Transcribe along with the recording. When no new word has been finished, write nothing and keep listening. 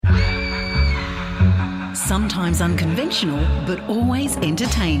Sometimes unconventional, but always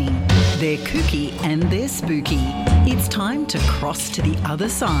entertaining. They're kooky and they're spooky. It's time to cross to the other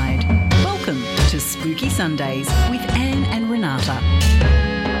side. Welcome to Spooky Sundays with Anne and Renata.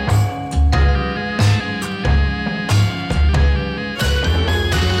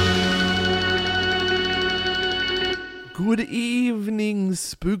 Good evening,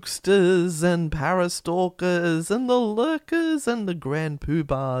 spooksters and parastalkers and the lurkers and the grand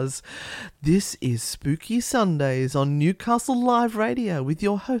poobahs. This is Spooky Sundays on Newcastle Live Radio with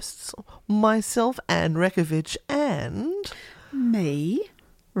your hosts, myself, Anne Rekovich, and... Me,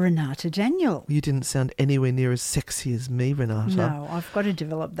 Renata Daniel. You didn't sound anywhere near as sexy as me, Renata. No, I've got to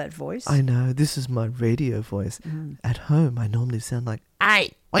develop that voice. I know, this is my radio voice. At home, I normally sound like,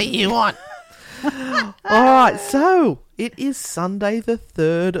 "Hey, what do you want?" All right, so it is Sunday the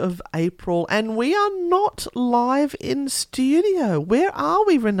 3rd of April and we are not live in studio. Where are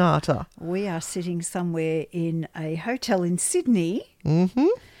we, Renata? We are sitting somewhere in a hotel in Sydney,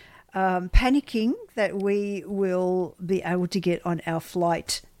 panicking that we will be able to get on our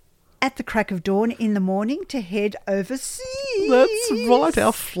flight at the crack of dawn in the morning to head overseas. That's right,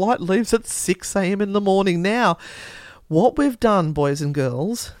 our flight leaves at 6 a.m. in the morning. Now, what we've done, boys and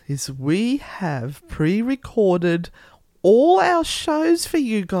girls, is we have pre-recorded all our shows for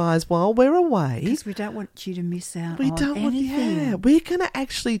you guys while we're away. Because we don't want you to miss out on anything. Yeah, we're going to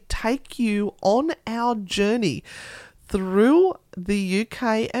actually take you on our journey through the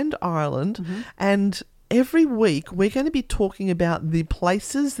UK and Ireland, and every week we're going to be talking about the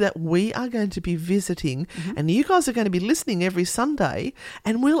places that we are going to be visiting, and you guys are going to be listening every Sunday,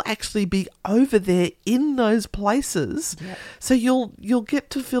 and we'll actually be over there in those places. Yep. So you'll get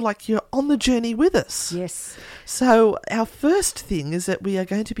to feel like you're on the journey with us. Yes. So our first thing is that we are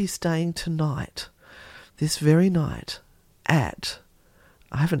going to be staying tonight, this very night, at...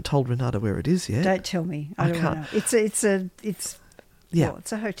 I haven't told Renata where it is yet. Don't tell me. I don't can't. know. It's a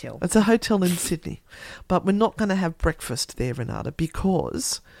hotel. It's a hotel in Sydney. But we're not going to have breakfast there, Renata,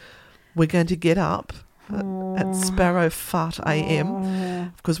 because we're going to get up at Sparrow Fart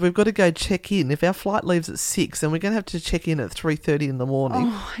AM because we've got to go check in. If our flight leaves at 6, then we're going to have to check in at 3:30 in the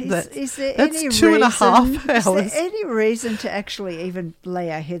morning. Is there that's any 2.5 hours. Is there any reason to actually even lay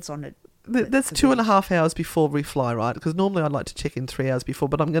our heads on it? That's 2.5 hours before we fly, right? Because normally I'd like to check in 3 hours before,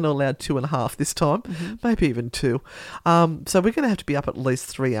 but I'm going to allow 2.5 this time, maybe even 2. So we're going to have to be up at least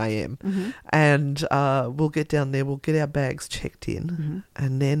 3 a.m. And we'll get down there, we'll get our bags checked in,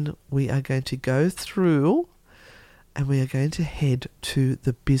 and then we are going to go through and we are going to head to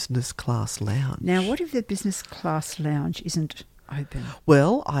the business class lounge. Now, what if the business class lounge isn't open?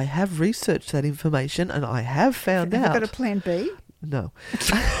 Well, I have researched that information and I have found out. Have you got a plan B? No.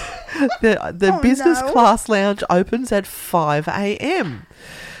 The business class lounge opens at 5 a.m.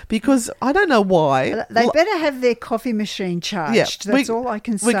 because I don't know why. They better have their coffee machine charged. Yeah, That's all I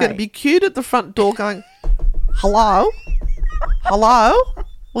can say. We're going to be queued at the front door going, "Hello? Hello?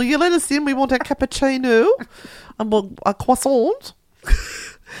 Will you let us in? We want a cappuccino and a croissant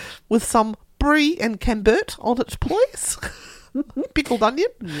with some brie and camembert on it, please." Pickled onion.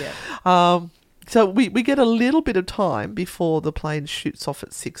 Yeah. So we get a little bit of time before the plane shoots off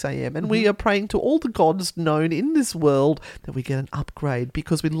at 6 a.m. and we are praying to all the gods known in this world that we get an upgrade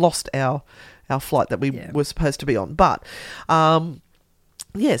because we lost our flight that we were supposed to be on. But, so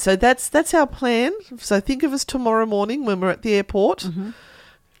that's our plan. So think of us tomorrow morning when we're at the airport.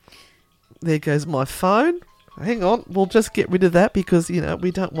 There goes my phone. Hang on, we'll just get rid of that because,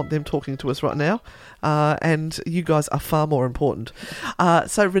 we don't want them talking to us right now. And you guys are far more important.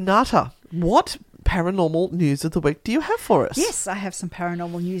 So, Renata, what paranormal news of the week do you have for us? Yes, I have some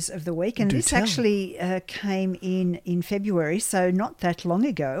paranormal news of the week. And this actually came in February, so not that long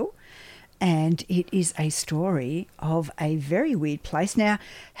ago. And it is a story of a very weird place. Now,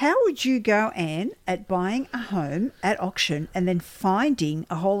 how would you go, Anne, at buying a home at auction and then finding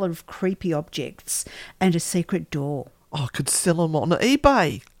a whole lot of creepy objects and a secret door? I could sell them on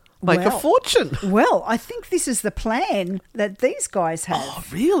eBay. Make a fortune. Well, I think this is the plan that these guys have. Oh,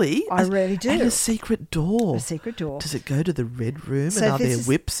 really? I really do. And a secret door. A secret door. Does it go to the red room and are there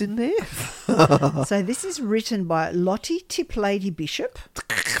whips in there? So this is written by Lottie Tiplady Bishop.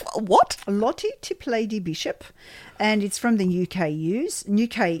 What? Lottie Tiplady Bishop. And it's from the UK News.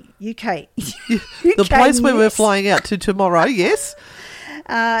 UK The place where we're flying out to tomorrow, yes.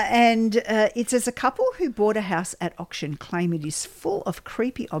 And it says a couple who bought a house at auction claim it is full of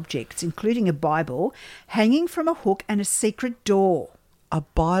creepy objects, including a Bible hanging from a hook and a secret door. A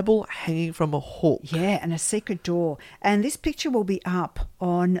Bible hanging from a hook. Yeah, and a secret door. And this picture will be up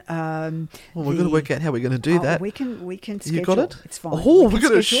on. Well, we're going to work out how we're going to do that. We can schedule. You got it? It's fine. Oh, we're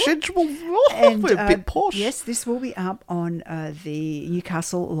going to schedule. And, we're a bit posh. Yes, this will be up on the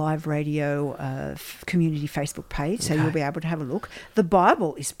Newcastle Live Radio community Facebook page, so you'll be able to have a look. The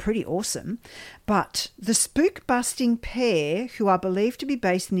Bible is pretty awesome, but the spook-busting pair, who are believed to be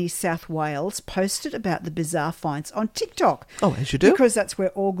based in New South Wales, posted about the bizarre finds on TikTok. Oh, as you do. Because that's where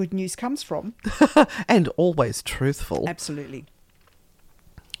all good news comes from. And always truthful. Absolutely.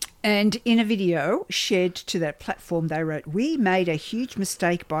 And in a video shared to that platform, they wrote, "We made a huge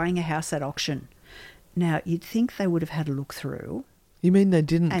mistake buying a house at auction." Now, you'd think they would have had a look through. You mean they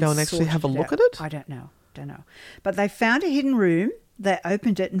didn't go and actually have a look at it? I don't know. But they found a hidden room. They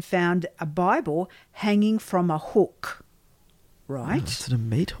opened it and found a Bible hanging from a hook. Right? Is it a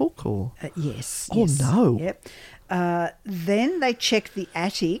meat hook or? Yes. Oh, yes. no. Yep. Then they checked the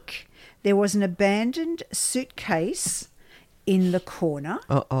attic. There was an abandoned suitcase in the corner.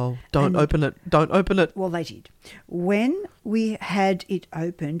 Uh-oh. Don't open it. Don't open it. Well, they did. When we had it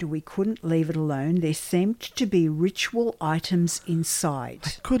opened, we couldn't leave it alone. There seemed to be ritual items inside.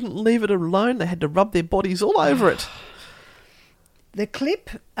 They couldn't leave it alone. They had to rub their bodies all over it. The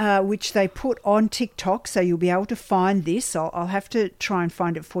clip, which they put on TikTok, so you'll be able to find this. I'll have to try and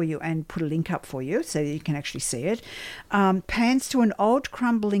find it for you and put a link up for you so you can actually see it, pans to an old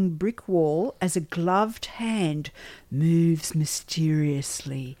crumbling brick wall as a gloved hand moves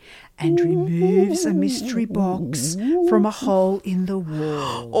mysteriously and removes a mystery box from a hole in the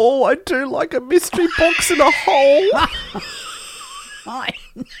wall. Oh, I do like a mystery box in a hole.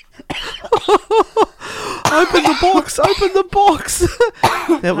 Open the box! Open the box!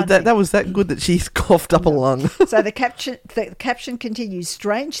 that was that good that she coughed up a lung. So the caption continues: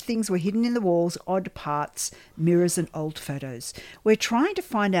 "Strange things were hidden in the walls, odd parts, mirrors and old photos. We're trying to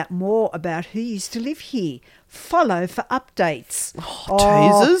find out more about who used to live here. Follow for updates."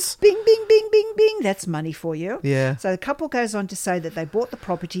 Teasers? Bing, bing, bing, bing, bing. That's money for you. Yeah. So the couple goes on to say that they bought the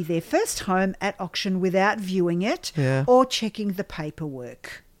property, their first home, at auction without viewing it or checking the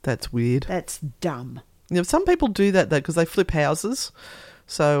paperwork. That's weird. That's dumb. Yeah, some people do that, though, because they flip houses.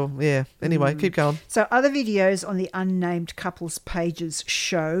 So, yeah. Anyway, keep going. So other videos on the unnamed couple's pages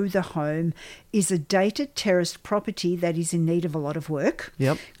show the home is a dated terraced property that is in need of a lot of work.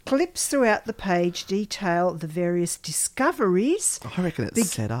 Yep. Clips throughout the page detail the various discoveries. I reckon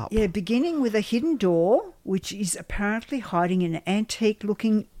it's set up. Yeah, beginning with a hidden door, which is apparently hiding an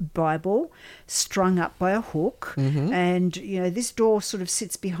antique-looking Bible strung up by a hook. Mm-hmm. And, this door sort of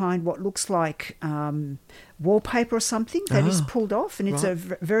sits behind what looks like wallpaper or something that is pulled off, and it's a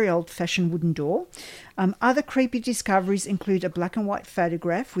very old-fashioned wooden door. Other creepy discoveries include a black and white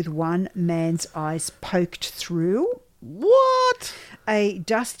photograph with one man's eyes poked through. What? A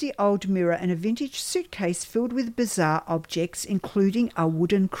dusty old mirror and a vintage suitcase filled with bizarre objects, including a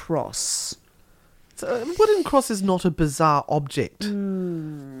wooden cross. So a wooden cross is not a bizarre object.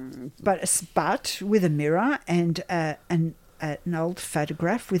 But with a mirror and an old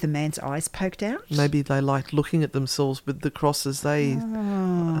photograph with a man's eyes poked out. Maybe they liked looking at themselves with the crosses. I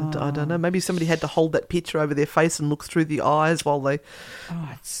don't know. Maybe somebody had to hold that picture over their face and look through the eyes while they... Oh,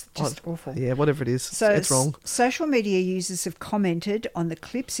 it's just awful. Yeah, whatever it is, So it's wrong. Social media users have commented on the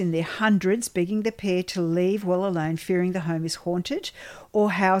clips in their hundreds, begging the pair to leave well alone, fearing the home is haunted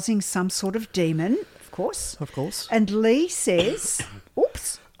or housing some sort of demon, of course. Of course. And Lee says...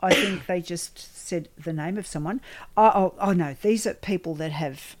 Oops, I think they just... said the name of someone. Oh no, these are people that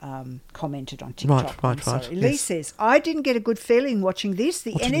have commented on TikTok. Right. Lee says, "I didn't get a good feeling watching this.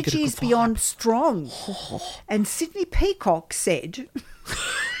 The energy is beyond strong." And Sydney Peacock said...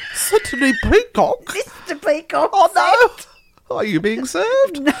 Sydney Peacock? Mr. Peacock Oh, no! Are you being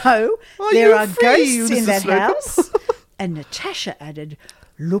served? No, Are there you are free, ghosts in Mr. that Slocum? house. And Natasha added,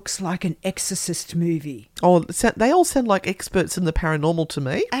 "Looks like an Exorcist movie." Oh, they all sound like experts in the paranormal to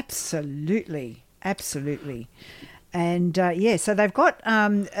me. Absolutely. And so they've got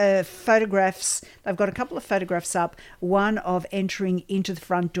photographs. They've got a couple of photographs up. One of entering into the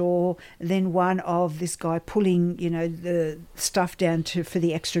front door, then one of this guy pulling, the stuff down for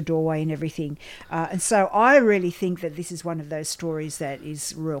the extra doorway and everything. And so I really think that this is one of those stories that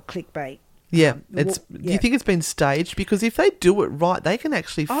is real clickbait. Yeah, do you think it's been staged? Because if they do it right, they can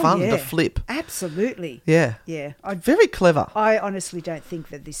actually fund a flip. Absolutely. Yeah. Yeah. Very clever. I honestly don't think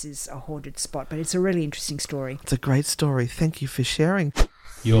that this is a haunted spot, but it's a really interesting story. It's a great story. Thank you for sharing.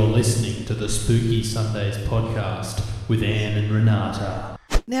 You're listening to the Spooky Sundays podcast with Anne and Renata.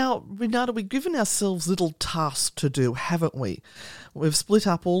 Now, Renata, we've given ourselves little tasks to do, haven't we? We've split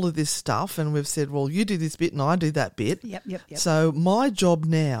up all of this stuff and we've said, well, you do this bit and I do that bit. Yep. So my job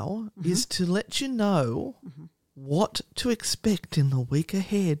now is to let you know what to expect in the week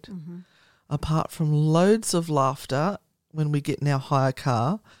ahead. Apart from loads of laughter when we get in our hire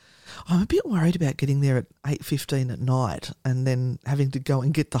car, I'm a bit worried about getting there at 8:15 at night and then having to go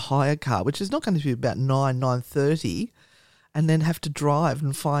and get the hire car, which is not going to be about 9:30, and then have to drive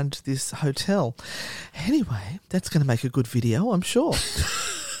and find this hotel. Anyway, that's going to make a good video, I'm sure.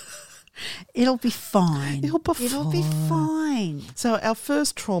 It'll be fine. It'll be fine. So our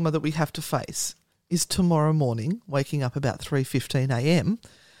first trauma that we have to face is tomorrow morning, waking up about 3:15 a.m.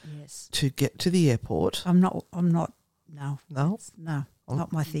 Yes. to get to the airport. I'm not. No. No? No,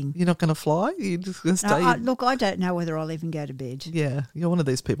 not my thing. You're not going to fly? You're just going to stay? Look, I don't know whether I'll even go to bed. Yeah, you're one of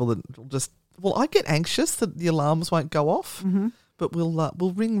these people that will just... Well, I get anxious that the alarms won't go off, but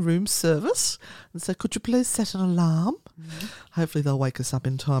we'll ring room service and say, could you please set an alarm? Hopefully they'll wake us up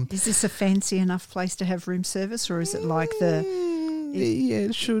in time. Is this a fancy enough place to have room service, or is it like the... Yeah,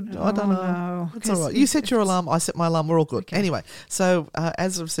 it should. I don't know. No. It's all right. You set your alarm, I set my alarm, we're all good. Okay. Anyway, so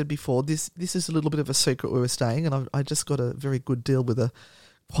as I've said before, this is a little bit of a secret where we're staying, and I just got a very good deal with a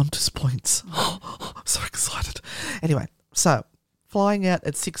Qantas points. So excited. Anyway, so flying out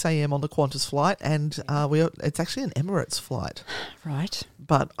at 6 a.m. on the Qantas flight, and it's actually an Emirates flight. Right.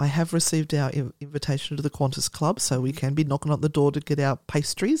 But I have received our invitation to the Qantas Club, so we can be knocking on the door to get our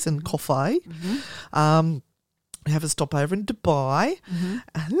pastries and coffee. We have a stopover in Dubai,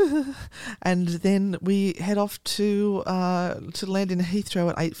 and then we head off to land in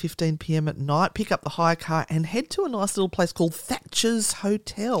Heathrow at 8:15 p.m. at night, pick up the hire car and head to a nice little place called Thatcher's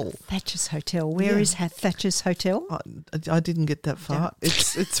Hotel. Thatcher's Hotel. Where is Thatcher's Hotel? I didn't get that far.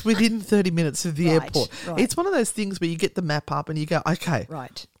 It's within 30 minutes of the airport. Right. It's one of those things where you get the map up and you go, okay,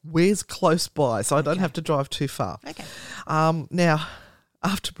 right, where's close by, so I don't have to drive too far. Okay. Now,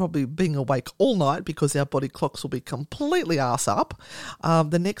 after probably being awake all night because our body clocks will be completely arse up,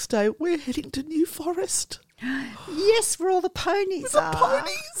 the next day we're heading to New Forest. Yes, where all the ponies are. The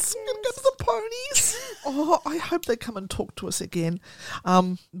ponies. Yes. We're going to go to the ponies. Oh, I hope they come and talk to us again.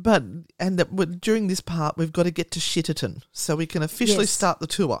 During this part, we've got to get to Shitterton so we can officially start the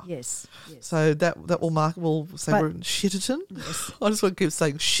tour. Yes. So that will mark. We'll say we're in Shitterton. Yes. I just want to keep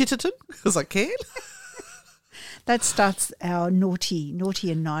saying Shitterton because I can. That starts our naughty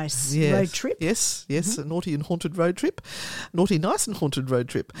and nice road trip. Yes, a naughty and haunted road trip. Naughty, nice and haunted road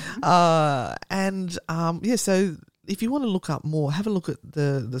trip. So if you want to look up more, have a look at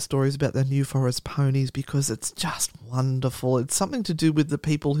the stories about the New Forest ponies because it's just wonderful. It's something to do with the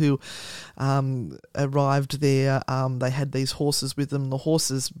people who arrived there. They had these horses with them. The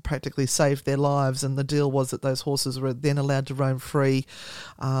horses practically saved their lives, and the deal was that those horses were then allowed to roam free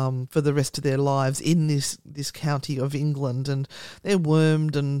for the rest of their lives in this county of England, and they're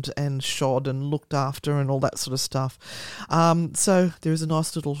wormed and shod and looked after and all that sort of stuff. So there is a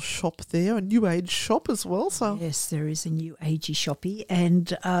nice little shop there, a new age shop as well. So yes, there is a new agey shoppy,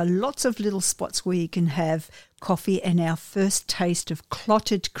 and lots of little spots where you can have coffee and our first taste of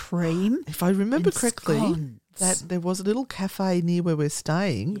clotted cream. If I remember correctly, scones. that there was a little cafe near where we're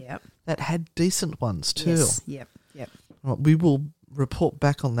staying that had decent ones too. Yes, yep. Right, we will report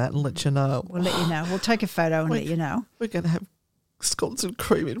back on that and let you know. We'll let you know. We'll take a photo and let you know. We're going to have scones and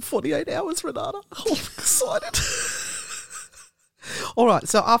cream in 48 hours, Renata. I'm excited. All right,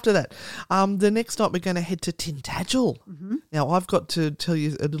 so after that, the next night we're going to head to Tintagel. Now, I've got to tell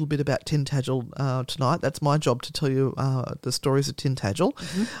you a little bit about Tintagel tonight. That's my job to tell you the stories of Tintagel.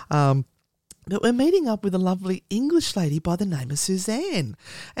 But we're meeting up with a lovely English lady by the name of Suzanne.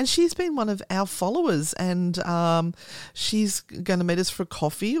 And she's been one of our followers, and she's going to meet us for a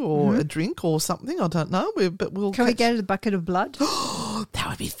coffee or a drink or something. I don't know. Can we go to the Bucket of Blood? That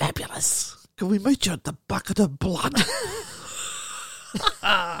would be fabulous. Can we meet you at the Bucket of Blood?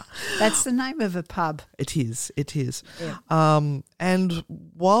 That's the name of a pub. It is. Yeah. And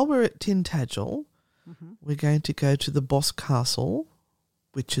while we're at Tintagel, we're going to go to the Boscastle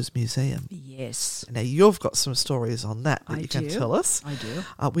Witches Museum. Yes. Now, you've got some stories on that I you can do. tell us. I do.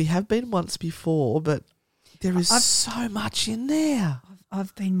 We have been once before, but there is so much in there.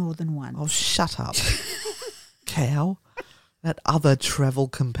 I've been more than once. Oh, shut up, cow. That other travel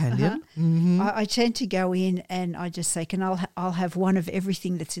companion. I tend to go in and I just say, I'll have one of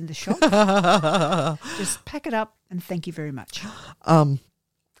everything that's in the shop. Just pack it up and thank you very much.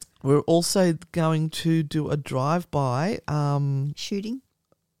 We're also going to do a drive-by. Shooting?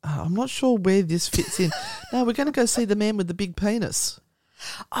 I'm not sure where this fits in. No, we're going to go see the man with the big penis.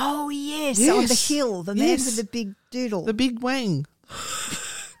 Oh, yes. On the hill. The man with the big doodle. The big wang.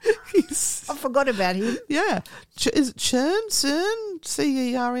 I forgot about him. Yeah. Is it Churn? CERNE?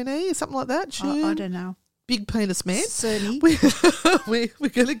 Something like that? Churn? I don't know. big penis man. Cerny. We're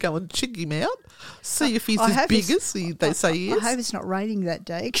going to go and check him out, see if he's as big as they say he is. I hope it's not raining that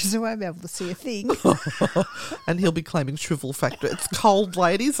day because I won't be able to see a thing. And he'll be claiming shrivel factor. It's cold,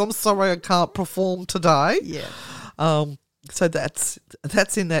 ladies. I'm sorry I can't perform today. Yeah. So that's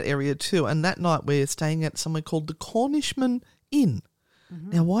in that area too. And that night we're staying at somewhere called the Cornishman Inn.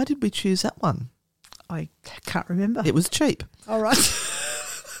 Mm-hmm. Now, why did we choose that one? I can't remember. It was cheap. All right.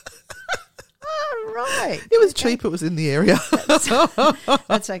 Right. It was cheap. It was in the area.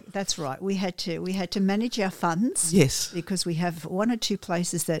 That's right. We had to manage our funds. Yes. Because we have one or two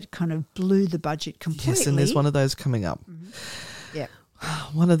places that kind of blew the budget completely. Yes, and there's one of those coming up. Mm-hmm. Yeah.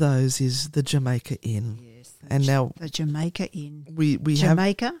 One of those is the Jamaica Inn. Yes. And now the Jamaica Inn. We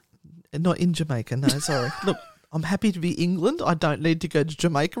Jamaica? Not in Jamaica. No, sorry. Look, I'm happy to be England. I don't need to go to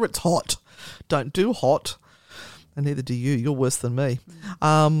Jamaica. It's hot. Don't do hot. And neither do you. You're worse than me.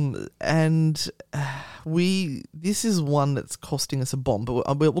 This is one that's costing us a bomb.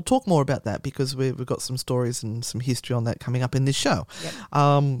 But we'll talk more about that because we've got some stories and some history on that coming up in this show.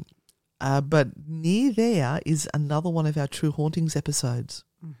 Yep. But near there is another one of our True Hauntings episodes.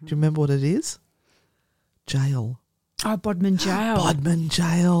 Mm-hmm. Do you remember what it is? Jail. Oh, Bodmin Jail. Bodmin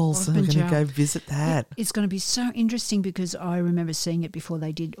Jail. So we're going to go visit that. It's going to be so interesting because I remember seeing it before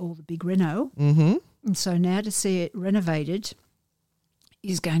they did all the big reno. Mm-hmm. And so now to see it renovated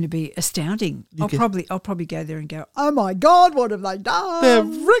is going to be astounding. I'll probably go there and go, oh my God, what have they done?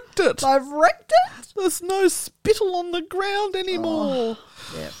 They've wrecked it. They've wrecked it. There's no spittle on the ground anymore.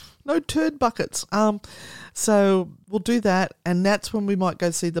 Yeah. No turd buckets. So we'll do that, and that's when we might go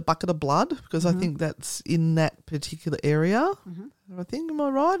see the Bucket of Blood because I think that's in that particular area. Mm-hmm. I think, am I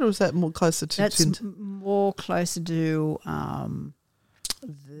right, or is that more closer to? That's more closer to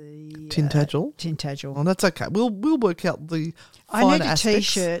the Tintagel. Tintagel. Oh, that's okay. We'll work out the. I need a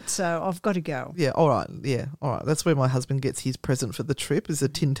aspects. T-shirt, so I've got to go. Yeah, all right. Yeah, all right. That's where my husband gets his present for the trip is a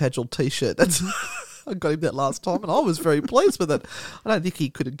Tintagel T-shirt. That's. I got him that last time and I was very pleased with it. I don't think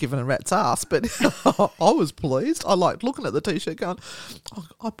he could have given a rat's ass, but I was pleased. I liked looking at the T-shirt going, oh,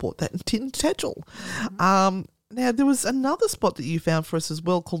 I bought that in Tintagel. Now, there was another spot that you found for us as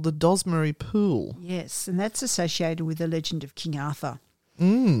well called the Dosmery Pool. Yes, and that's associated with the legend of King Arthur.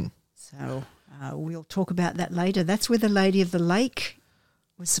 So we'll talk about that later. That's where the Lady of the Lake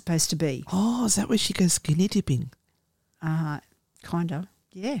was supposed to be. Oh, is that where she goes skinny dipping? Kind of,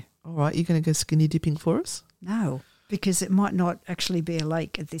 yeah. All right, you're going to go skinny dipping for us? No, because it might not actually be a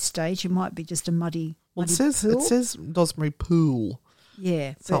lake at this stage. It might be just a muddy pool. It says Dosmery Pool.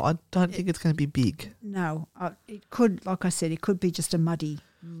 Yeah. So I don't think it's going to be big. No, it could, like I said, it could be just a muddy.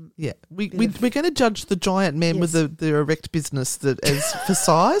 Yeah, we're going to judge the giant man with the erect business as for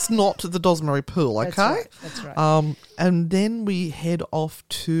size, not the Dosmery Pool, okay? That's right. And then we head off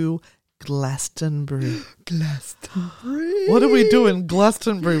to Glastonbury. Glastonbury. What are we doing,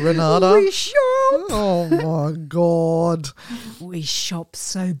 Glastonbury, Renata? We shop. Oh, my God. We shop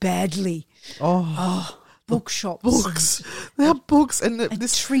so badly. Bookshops. Books. There are books. And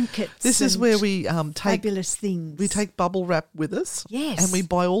trinkets. This is where we take fabulous things. We take bubble wrap with us. Yes. And we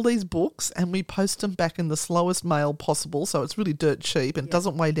buy all these books and we post them back in the slowest mail possible. So it's really dirt cheap and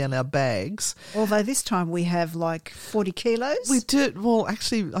doesn't weigh down our bags. Although this time we have like 40 kilos. We do. Well,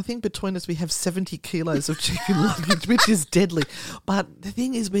 actually, I think between us we have 70 kilos of chicken luggage, which is deadly. But the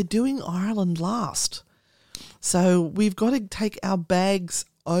thing is, we're doing Ireland last. So we've got to take our bags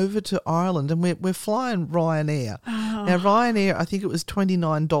over to Ireland, and we're flying Ryanair. Oh. Now, Ryanair, I think it was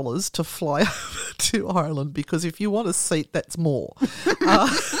 $29 to fly over to Ireland because if you want a seat, that's more.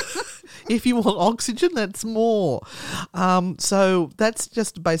 If you want oxygen, that's more. So that's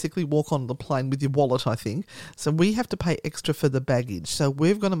just basically walk on the plane with your wallet, I think. So we have to pay extra for the baggage. So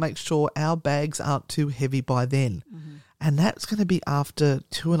we've got to make sure our bags aren't too heavy by then. Mm-hmm. And that's going to be after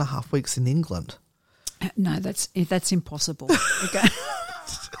 2.5 weeks in England. No, that's impossible. Okay.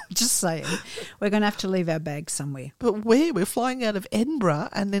 Just saying. We're going to have to leave our bags somewhere. But where? We're flying out of Edinburgh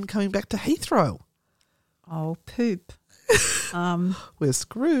and then coming back to Heathrow. Oh, poop. We're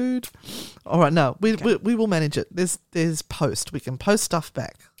screwed. All right, no, we will manage it. There's post. We can post stuff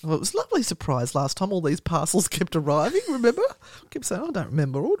back. Well, it was a lovely surprise last time. All these parcels kept arriving, remember? I kept saying, I don't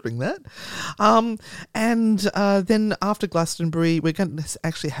remember ordering that. And then after Glastonbury, we're going to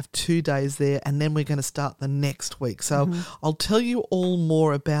actually have 2 days there, and then we're going to start the next week. So I'll tell you all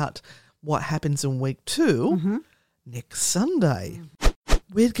more about what happens in week 2 next Sunday.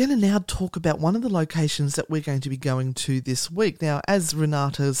 We're going to now talk about one of the locations that we're going to be going to this week. Now, as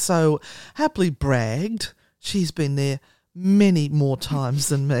Renata so happily bragged, she's been there many more times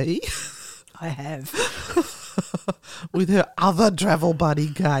than me. I have. with her other travel buddy,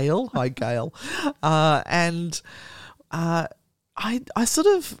 Gail. Hi, Gail.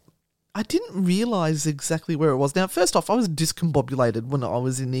 I didn't realise exactly where it was. Now, first off, I was discombobulated when I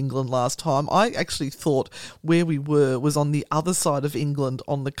was in England last time. I actually thought where we were was on the other side of England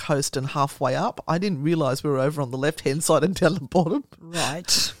on the coast and halfway up. I didn't realise we were over on the left-hand side and down the bottom.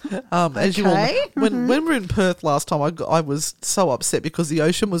 Right. As you all know, when we were in Perth last time, I was so upset because the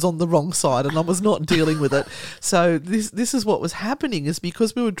ocean was on the wrong side and I was not dealing with it. So this is what was happening, is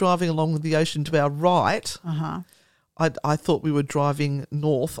because we were driving along with the ocean to our right. Uh-huh. I thought we were driving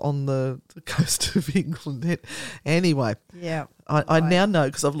north on the coast of England. Anyway, Yeah. I now know,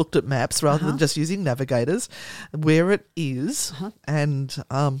 because I've looked at maps rather than just using navigators, where it is, and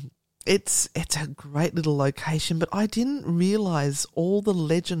it's a great little location. But I didn't realise all the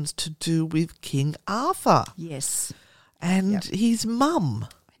legends to do with King Arthur Yes. and his mum.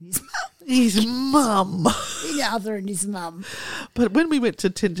 His His mum. Arthur and his mum. But when we went to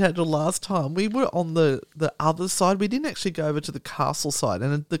Tintagel last time, we were on the other side. We didn't actually go over to the castle side,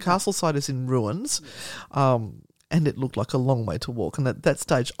 and the castle side is in ruins, and it looked like a long way to walk. And at that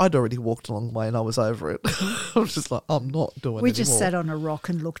stage, I'd already walked a long way, and I was over it. I was just like, I'm not doing it We anymore. just sat on a rock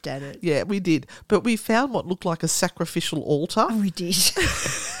and looked at it. Yeah, we did. But we found what looked like a sacrificial altar. Oh, we did.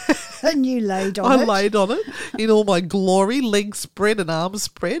 And you laid on it. I laid on it in all my glory, legs spread and arms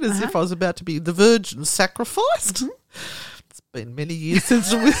spread, as if I was about to be the Virgin sacrificed. It's been many years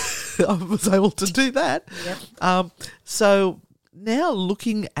since I was able to do that. Yep. So now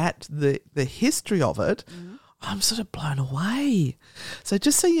looking at the history of it, I'm sort of blown away. So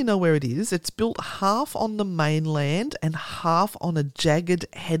just so you know where it is, it's built half on the mainland and half on a jagged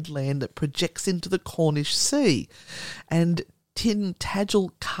headland that projects into the Cornish Sea. And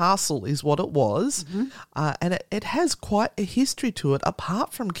Tintagel Castle is what it was, and it has quite a history to it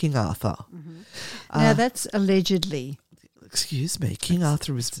apart from King Arthur. Now, that's allegedly. Excuse me, King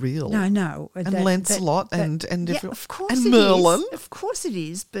Arthur is real. No. And Lancelot and yeah, everyone. of course and it Merlin. is. Of course it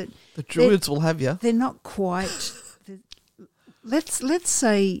is, but The Druids will have you. they're not quite. Let's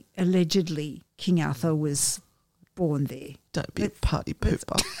say allegedly King Arthur was born there. Don't be a party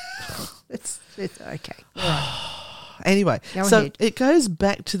pooper. It's okay. All right. Anyway, Go so ahead. it goes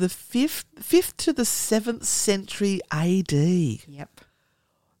back to the 5th to the 7th century AD. Yep.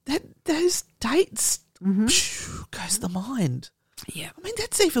 Those dates goes the mind. Yeah. I mean,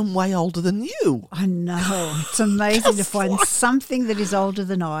 that's even way older than you. I know. It's amazing to find something that is older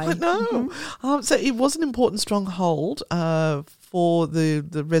than I. I know. So it was an important stronghold for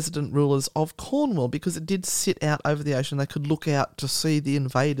the resident rulers of Cornwall, because it did sit out over the ocean. They could look out to see the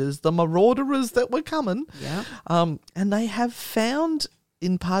invaders, the marauders that were coming. Yeah. And they have found,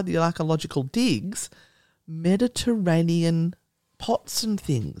 in part of the archaeological digs, Mediterranean pots and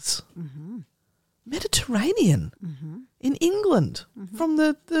things. Mediterranean in England from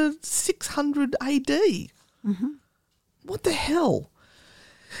the 600 AD. What the hell?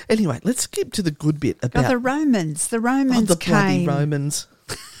 Anyway, let's skip to the good bit about the Romans. The Romans the bloody came. Romans.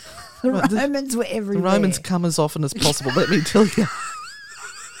 The Right, Romans were The everywhere. Romans come as often as possible, let me tell you.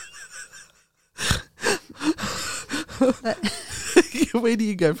 Where do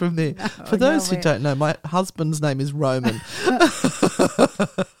you go from there? For those who nowhere. don't know, my husband's name is Roman.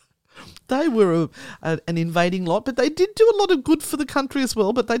 They were an invading lot, but they did do a lot of good for the country as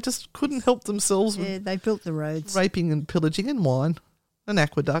well, but they just couldn't help themselves with Yeah, they built the roads. raping and pillaging and wine and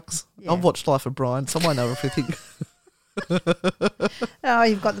aqueducts. Yeah. I've watched Life of Brian, so I know everything. Oh,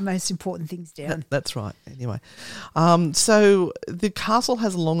 you've got the most important things down. That's right. Anyway, so the castle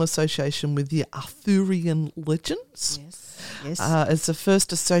has a long association with the Arthurian legends. Yes. It's the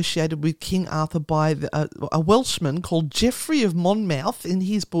first associated with King Arthur by a Welshman called Geoffrey of Monmouth in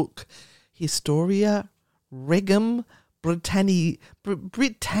his book Historia Regum Britanniae,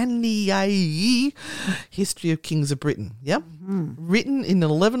 History of Kings of Britain. Yep. Written in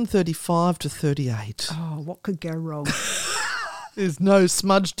 1135 to 38. Oh, what could go wrong? There's no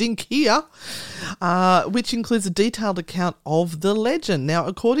smudged ink here, which includes a detailed account of the legend. Now,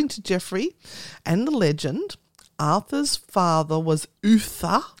 according to Geoffrey and the legend, Arthur's father was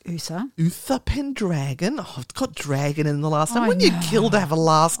Uther Pendragon. Oh, it's got dragon in the last name. I Wouldn't you know. kill to have a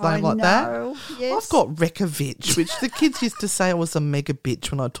last name I like know. that? Yes. I've got Rekovich, which the kids used to say I was a mega bitch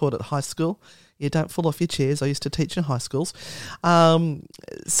when I taught at high school. Yeah, don't fall off your chairs. I used to teach in high schools. And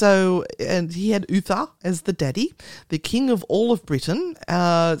he had Uther as the daddy, the king of all of Britain.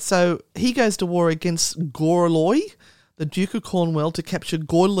 So he goes to war against Gorloy, the Duke of Cornwall, to capture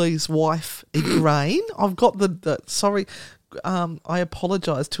Gorloy's wife, Igraine. I've got sorry, I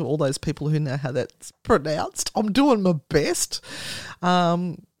apologise to all those people who know how that's pronounced. I'm doing my best.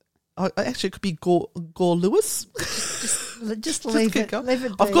 Actually, it could be Gore Lewis. Just leave it. Leave it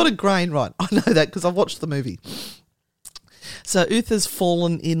be. I've got a grain right. I know that because I've watched the movie. So Uther's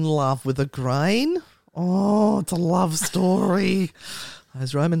fallen in love with a grain. Oh, it's a love story.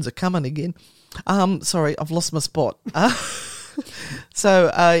 Those Romans are coming again. Sorry, I've lost my spot.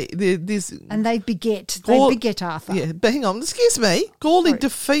 There's and they beget Arthur. Yeah, but hang on, excuse me. Goarly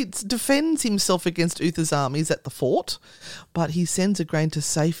defends himself against Uther's armies at the fort, but he sends a grain to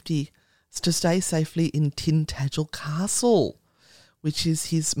stay safely in Tintagel Castle, which is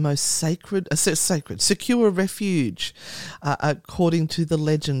his most secure refuge, according to the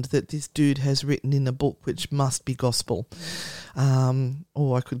legend that this dude has written in a book, which must be gospel.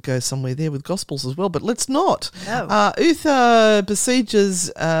 Or I could go somewhere there with gospels as well, but let's not. No. Uther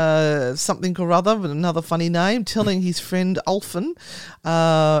besieges something or other, with another funny name, telling his friend Ulfin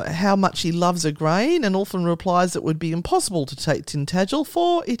how much he loves a grain, and Ulfin replies it would be impossible to take Tintagel,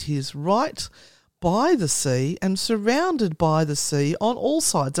 for it is right by the sea and surrounded by the sea on all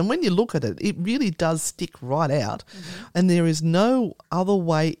sides. And when you look at it, it really does stick right out. Mm-hmm. And there is no other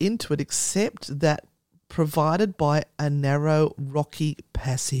way into it except that provided by a narrow rocky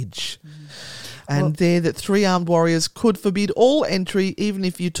passage. Mm-hmm. And there that 3 armed warriors could forbid all entry, even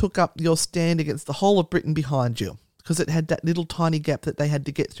if you took up your stand against the whole of Britain behind you, because it had that little tiny gap that they had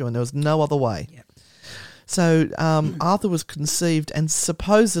to get through and there was no other way. Yep. So Arthur was conceived and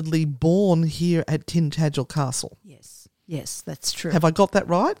supposedly born here at Tintagel Castle. Yes, that's true. Have I got that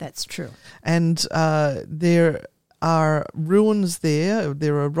right? That's true. And there are ruins there.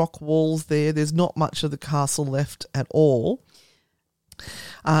 There are rock walls there. There's not much of the castle left at all.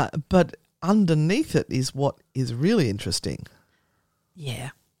 But underneath it is what is really interesting.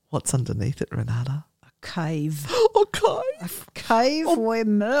 Yeah. What's underneath it, Renata? Cave. A cave where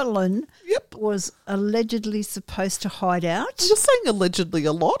Merlin was allegedly supposed to hide out. You're saying allegedly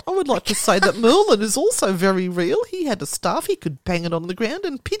a lot. I would like to say that Merlin is also very real. He had a staff. He could bang it on the ground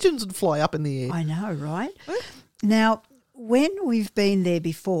and pigeons would fly up in the air. I know, right? Now, when we've been there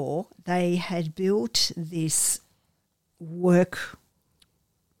before, they had built this work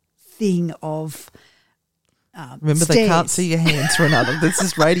thing of remember, stairs. They can't see your hands, Renata. This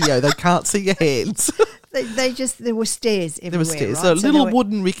is radio. They can't see your hands. There were stairs everywhere. There were stairs, right? so little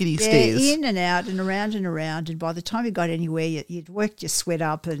wooden rickety stairs. In and out and around and around, and by the time you got anywhere, you'd worked your sweat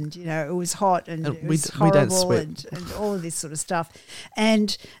up, and it was hot and it was horrible, we don't sweat. and all of this sort of stuff.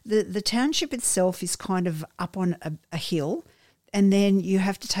 And the township itself is kind of up on a hill, and then you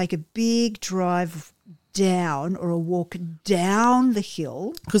have to take a big drive down or a walk down the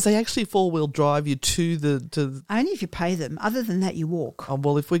hill. Because they actually four-wheel drive you to the... Only if you pay them. Other than that, you walk. Oh,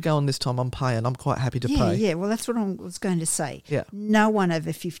 well, if we're going this time, I'm paying. I'm quite happy to pay. Yeah, well, that's what I was going to say. Yeah. No one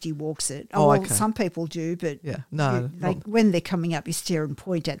over 50 walks it. Okay. Some people do, but when they're coming up, you stare and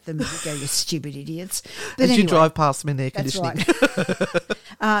point at them and you go, you stupid idiots. But As anyway, you drive past them in air conditioning. That's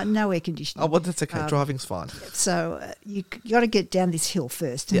right. No air conditioning. Oh, well, that's okay. Driving's fine. So you got to get down this hill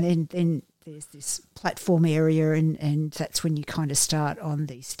first, and then there's this platform area, and that's when you kind of start on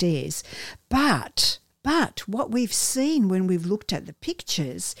these stairs. But what we've seen when we've looked at the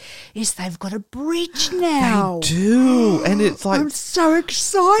pictures is they've got a bridge now. They do, and it's like... I'm so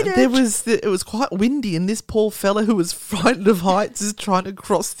excited. It was quite windy, and this poor fella who was frightened of heights is trying to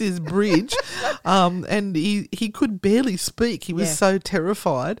cross this bridge, and he could barely speak. He was so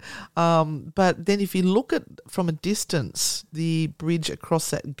terrified. But then if you look at from a distance, the bridge across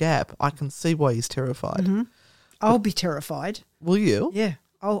that gap, I can see why he's terrified. Mm-hmm. I'll be terrified. Will you? Yeah.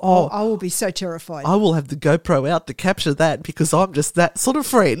 I will be so terrified. I will have the GoPro out to capture that because I'm just that sort of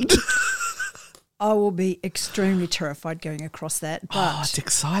friend. I will be extremely terrified going across that. But it's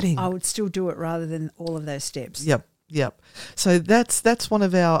exciting. I would still do it rather than all of those steps. Yep. So that's one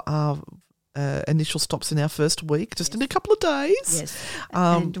of our initial stops in our first week, just in a couple of days. Yes.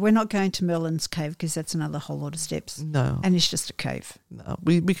 And we're not going to Merlin's cave because that's another whole lot of steps. No. And it's just a cave. No,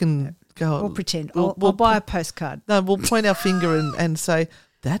 we can go. We'll pretend. I'll buy a postcard. No, we'll point our finger and say,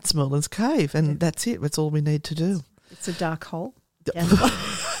 that's Merlin's cave, and that's it. That's all we need to do. It's a dark hole.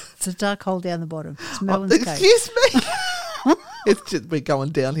 It's a dark hole down the bottom. It's Merlin's cave. Excuse me. It's just, we're going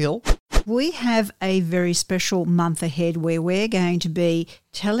downhill. We have a very special month ahead where we're going to be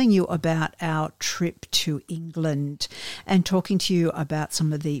telling you about our trip to England and talking to you about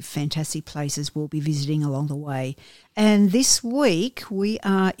some of the fantastic places we'll be visiting along the way. And this week we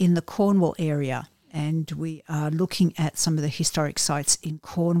are in the Cornwall area, and we are looking at some of the historic sites in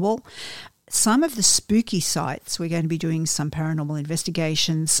Cornwall. Some of the spooky sites, we're going to be doing some paranormal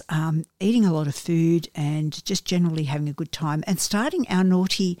investigations, eating a lot of food and just generally having a good time, and starting our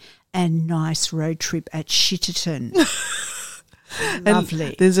naughty and nice road trip at Shitterton. Lovely.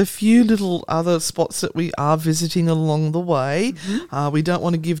 And there's a few little other spots that we are visiting along the way. Mm-hmm. We don't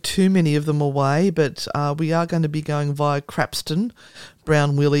want to give too many of them away, but we are going to be going via Crapston,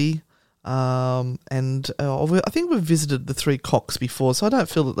 Brown Willie, and I think we've visited the Three Cocks before, so I don't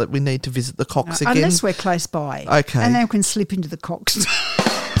feel that we need to visit the Cocks again. Unless we're close by. Okay. And then we can slip into the Cocks.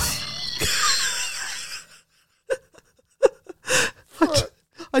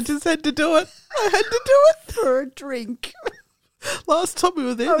 I just had to do it. I had to do it. For a drink. Last time we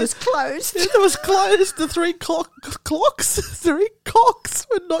were there, It was closed. it was closed. The Three Cocks.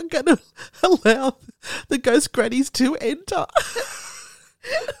 We're not going to allow the ghost grannies to enter.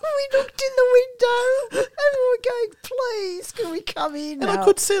 We looked in the window and we were going, please, can we come in? And I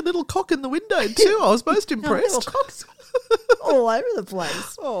could see a little cock in the window too. I was most impressed. Little cocks all over the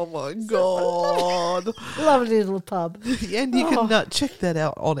place. Oh my God. Lovely little pub. And you can check that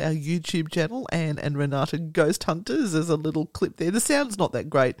out on our YouTube channel, Anne and Renata Ghost Hunters. There's a little clip there. The sound's not that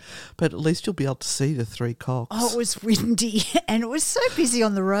great, but at least you'll be able to see the Three Cocks. Oh, it was windy and it was so busy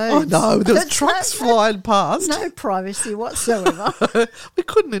on the road. Oh no, there was trucks flying past. No privacy whatsoever. We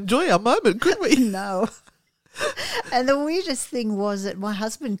couldn't enjoy our moment, could we? No. And the weirdest thing was that my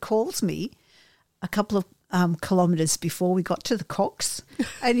husband calls me a couple of kilometres before we got to the Cocks,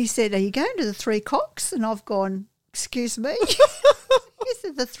 and he said, "Are you going to the Three Cocks?" And I've gone, "Excuse me." He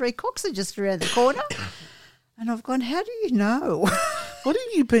said, "The Three Cocks are just around the corner." And I've gone, "How do you know?" What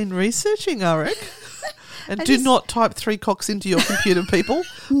have you been researching, Arik? And I do just- not type Three Cocks into your computer, people.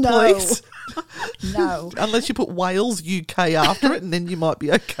 No. Please. No. Unless you put Wales, UK after it, and then you might be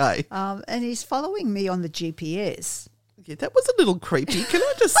okay. And he's following me on the GPS. Yeah, that was a little creepy, can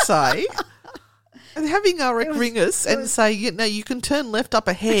I just say? And having Arik ring us and say, you can turn left up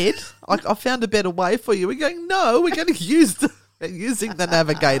ahead. I found a better way for you. We're going, no, we're going to use using the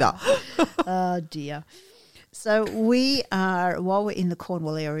navigator. Oh, dear. So while we're in the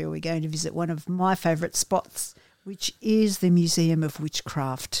Cornwall area, we're going to visit one of my favourite spots, which is the Museum of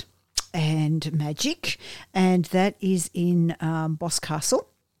Witchcraft and Magic, and that is in Boscastle.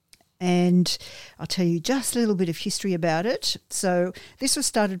 And I'll tell you just a little bit of history about it. So this was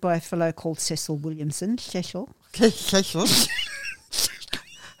started by a fellow called Cecil Williamson. Cecil.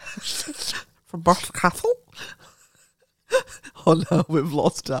 From Boscastle? Oh no, we've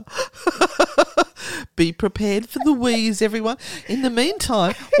lost her. Be prepared for the wheeze, everyone. In the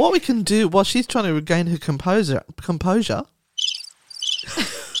meantime, what we can do while she's trying to regain her composure,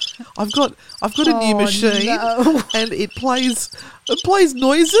 I've got a new machine, no. and it plays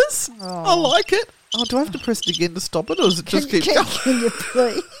noises. I like it. Oh, do I have to press it again to stop it, or does it just keep going? Can you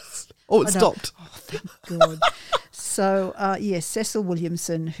please? Oh, it stopped. Oh, thank God. So, yes, Cecil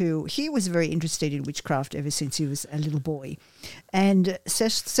Williamson, he was very interested in witchcraft ever since he was a little boy. And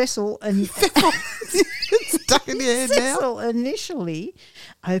Cecil and It's stuck in your head now. Cecil initially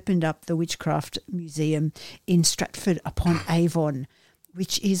opened up the Witchcraft Museum in Stratford-upon-Avon,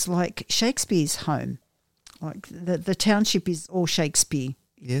 which is like Shakespeare's home. Like the township is all Shakespeare.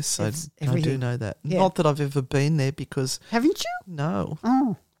 Yes, I everything. do know that. Yeah. Not that I've ever been there because... Haven't you? No.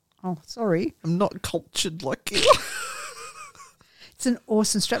 Oh, sorry. I'm not cultured like you. It's an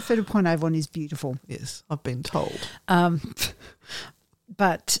awesome... Stratford-upon-Avon is beautiful. Yes, I've been told.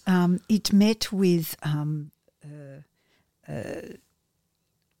 But it met with... It's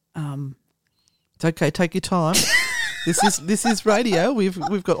okay, take your time. This is radio.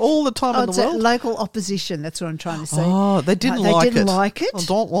 We've got all the time in the it's world. local opposition. That's what I'm trying to say. Oh, they didn't like it. They didn't like it. I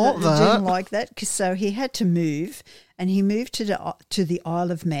don't like They that. didn't like that. So he had to move, and he moved to the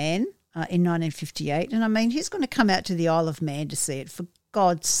Isle of Man in 1958. And I mean, he's going to come out to the Isle of Man to see it, for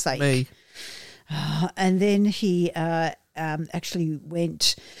God's sake. Me. And then he actually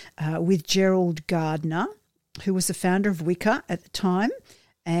went with Gerald Gardner, who was the founder of Wicca at the time,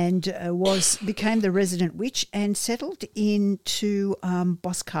 and became the resident witch and settled into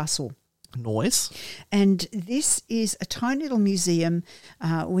Boscastle. Noise. And this is a tiny little museum.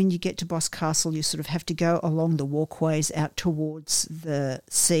 When you get to Boscastle, you sort of have to go along the walkways out towards the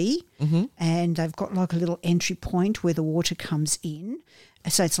sea, and they've got like a little entry point where the water comes in.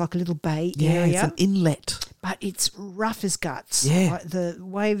 So it's like a little bay area. Yeah, it's an inlet. But it's rough as guts. Yeah. Like the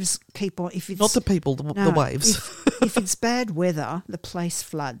waves keep on. If it's Not the people, the waves. If it's bad weather, the place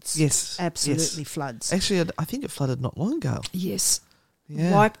floods. Yes. Absolutely yes. floods. Actually, I think it flooded not long ago. Yes.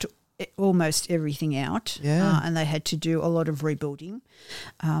 Yeah. Wiped almost everything out. Yeah. And they had to do a lot of rebuilding.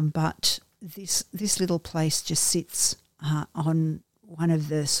 But this little place just sits on one of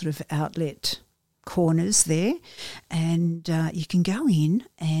the sort of outlet corners there, and you can go in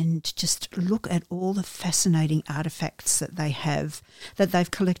and just look at all the fascinating artefacts that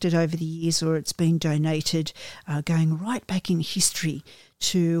they've collected over the years, or it's been donated, going right back in history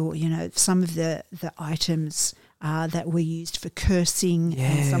to, some of the items that were used for cursing,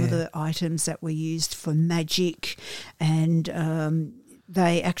 and some of the items that were used for magic, and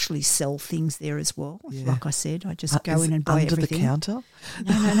they actually sell things there as well. Yeah. Like I said, I just go in and buy everything. Under the counter?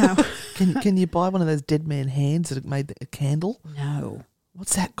 No. Can you buy one of those dead man hands that made a candle? No.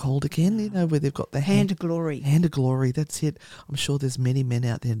 What's that called again? Where they've got the Hand of Glory. Hand of Glory, that's it. I'm sure there's many men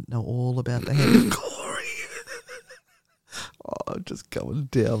out there that know all about the Hand of Glory. I'm just going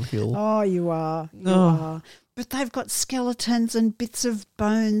downhill. Oh, you are. You are. But they've got skeletons and bits of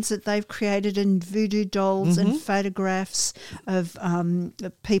bones that they've created, and voodoo dolls and photographs of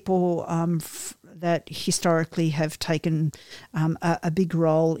people that historically have taken a big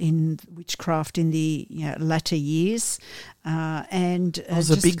role in witchcraft in the latter years. And there's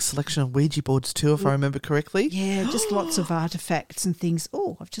a big selection of Ouija boards too, if I remember correctly. Yeah, just lots of artefacts and things.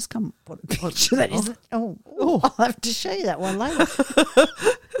 Oh, I've just come upon a picture that is. I'll have to show you that one later.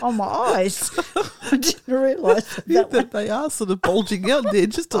 Oh, my eyes. I didn't realise that they are sort of bulging out there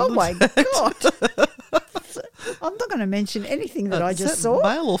just a little my God. I'm not going to mention anything that I just saw.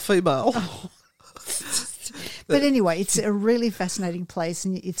 Male or female? Oh. But anyway, it's a really fascinating place,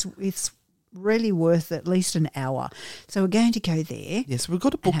 and it's really worth at least an hour. So we're going to go there. Yes, we've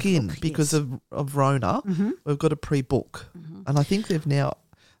got to book in because of Rona. We've got to pre-book. And I think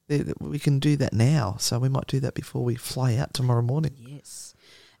we can do that now. So we might do that before we fly out tomorrow morning. Yes.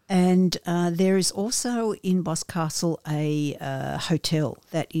 And there is also in Boscastle a hotel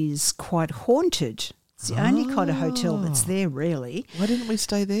that is quite haunted. It's the only kind of hotel that's there, really. Why didn't we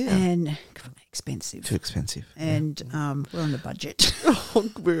stay there? And expensive. Too expensive. And we're on a budget.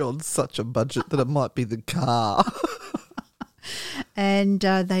 We're on such a budget that it might be the car. And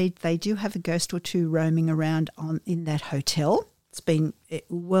they do have a ghost or two roaming around in that hotel. It's been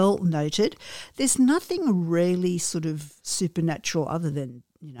well noted. There's nothing really sort of supernatural other than,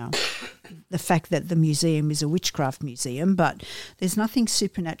 the fact that the museum is a witchcraft museum, but there's nothing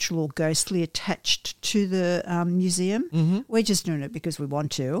supernatural or ghostly attached to the museum. We're just doing it because we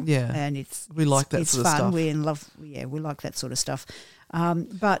want to. Yeah. And we like that sort of stuff. We're in love. Yeah, we like that sort of stuff.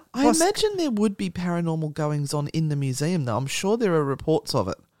 But I imagine there would be paranormal goings on in the museum, though. I'm sure there are reports of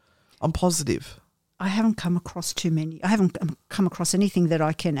it. I'm positive. I haven't come across too many. I haven't come across anything that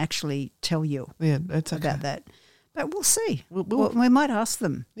I can actually tell you about that. But we'll see. We might ask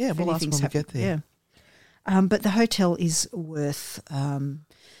them. Yeah, we'll ask when we get there. Yeah. But the hotel is worth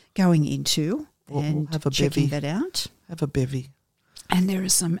going into and have a checking bevy. that out. Have a bevy. And there are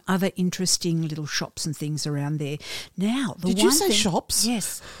some other interesting little shops and things around there. Now, Did you say shops?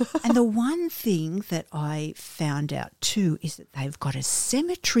 Yes. And the one thing that I found out too is that they've got a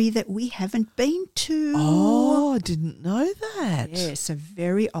cemetery that we haven't been to. Oh, I didn't know that. Yes, a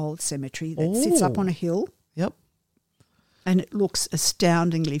very old cemetery that sits up on a hill. Yep. And it looks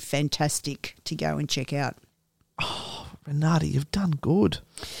astoundingly fantastic to go and check out. Oh, Renata, you've done good.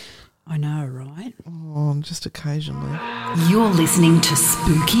 I know, right? Oh, just occasionally. You're listening to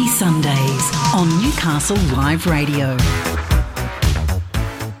Spooky Sundays on Newcastle Live Radio.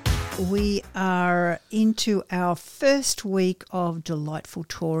 We are into our first week of delightful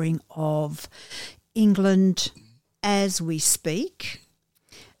touring of England as we speak.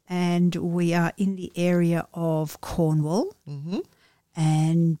 And we are in the area of Cornwall.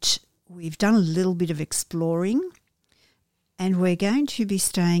 And we've done a little bit of exploring. And we're going to be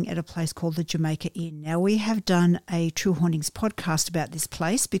staying at a place called the Jamaica Inn. Now, we have done a True Hauntings podcast about this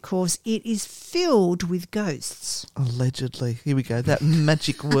place because it is filled with ghosts. Allegedly. Here we go, that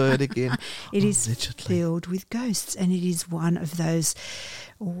magic word again. It is filled with ghosts, and it is one of those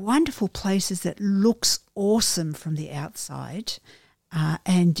wonderful places that looks awesome from the outside,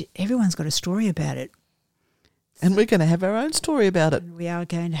 and everyone's got a story about it. And we're going to have our own story about it. We are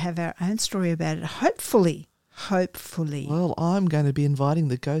going to have our own story about it, hopefully. Well, I'm going to be inviting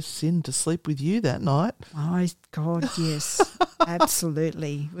the ghosts in to sleep with you that night. Oh God, yes,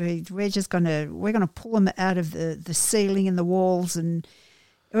 absolutely. We're going to pull them out of the ceiling and the walls, and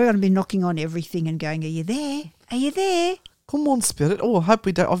we're going to be knocking on everything and going, "Are you there? Are you there?" Come on, Spirit. Oh, I hope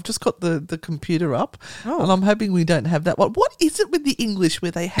we don't. I've just got the computer up, and I'm hoping we don't have that one. What is it with the English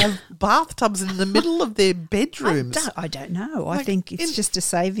where they have bathtubs in the middle of their bedrooms? I don't know. I think it's just a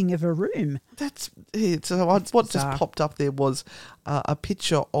saving of a room. That's it. So what just popped up there was a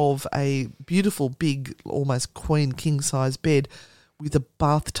picture of a beautiful, big, almost queen king-size bed with a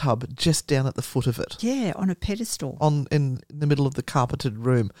bathtub just down at the foot of it. Yeah, on a pedestal. In the middle of the carpeted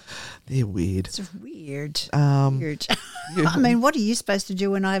room. They're weird. It's weird. Weird. I mean, what are you supposed to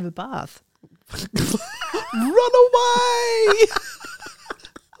do when I have a bath? Run away!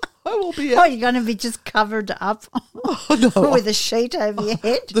 I will be Oh, you're going to be just covered up with a sheet over your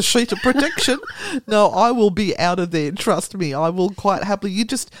head? The sheet of protection. No, I will be out of there. Trust me. I will quite happily. You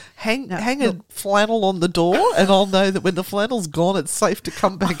just hang a flannel on the door and I'll know that when the flannel's gone, it's safe to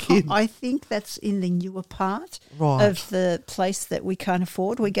come back in. I think that's in the newer part Right. of the place that we can't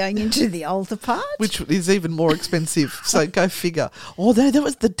afford. We're going into the older part. Which is even more expensive. So go figure. Although that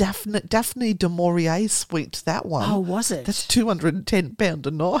was the Daphne du Maurier suite, that one. Oh, was it? That's £210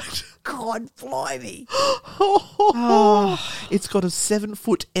 a night. God blimey. It's got a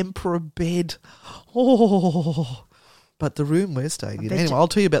 7-foot emperor bed. Oh, but the room we're staying in. Anyway, I'll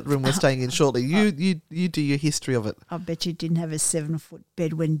tell you about the room we're staying in shortly. You do your history of it. I bet you didn't have a 7-foot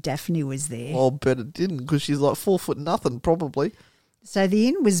bed when Daphne was there. Oh, but it didn't because she's like 4 foot nothing probably. So the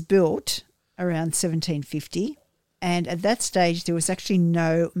inn was built around 1750, and at that stage there was actually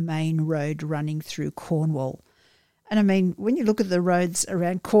no main road running through Cornwall. And I mean, when you look at the roads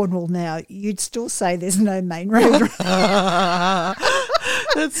around Cornwall now, you'd still say there's no main road.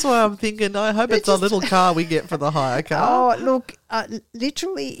 That's why I'm thinking, I hope it's a little car we get for the hire car. Oh, look,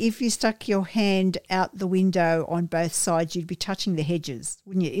 literally, if you stuck your hand out the window on both sides, you'd be touching the hedges,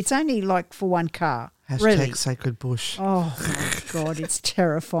 wouldn't you? It's only like for one car. Hashtag really. Sacred Bush. Oh, my God, it's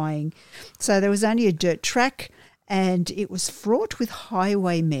terrifying. So there was only a dirt track, and it was fraught with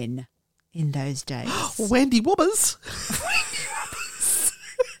highwaymen in those days. Wendy Wobbers.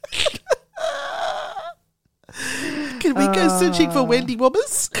 Can we go searching for Wendy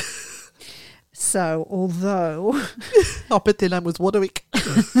Wobbers? So although I bet their name was Wadwick.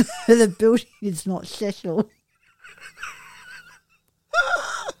 the building is not settled,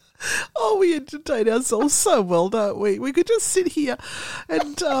 Oh, we entertain ourselves so well, don't we? We could just sit here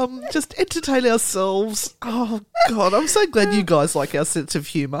and just entertain ourselves. Oh, God, I'm so glad you guys like our sense of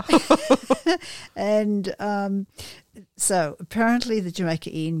humour. and so apparently the Jamaica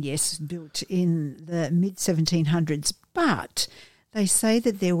Inn, yes, built in the mid-1700s, but they say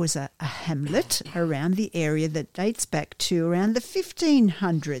that there was a hamlet around the area that dates back to around the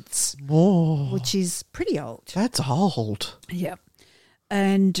 1500s, which is pretty old. That's old. Yep.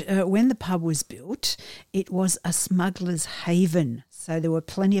 And when the pub was built, it was a smuggler's haven. So there were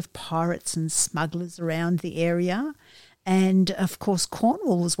plenty of pirates and smugglers around the area. And, of course,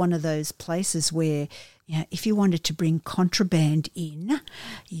 Cornwall was one of those places where, you know, if you wanted to bring contraband in,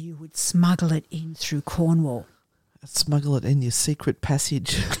 you would smuggle it in through Cornwall. Smuggle it in your secret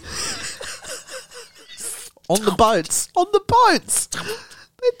passage. On the boats. On the boats. They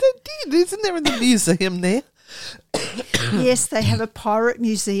did. Isn't there in the museum there? Yes, they have a pirate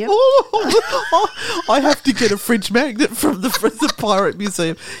museum. I have to get a fridge magnet from the pirate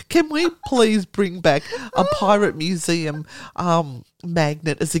museum. Can we please bring back a pirate museum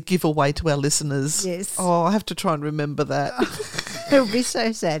magnet as a giveaway to our listeners? Yes. Oh, I have to try and remember that. It would be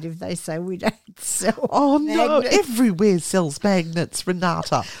so sad if they say we don't sell No, magnets. everywhere sells magnets,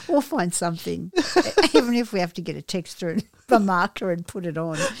 Renata. We'll find something, even if we have to get a texter and a marker and put it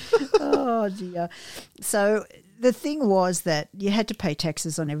on. Oh, dear. So the thing was that you had to pay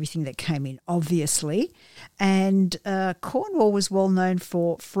taxes on everything that came in, obviously, and Cornwall was well known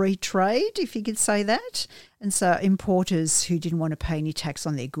for free trade, if you could say that. And so importers who didn't want to pay any tax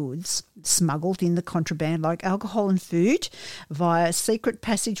on their goods smuggled in the contraband like alcohol and food via secret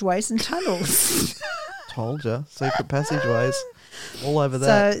passageways and tunnels. Told you, secret passageways all over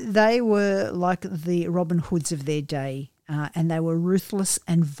that. So they were like the Robin Hoods of their day, and they were ruthless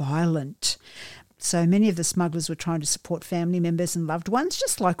and violent. So many of the smugglers were trying to support family members and loved ones,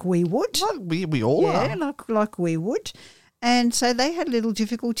 just like we would. We all are. Yeah, like we would. And so they had little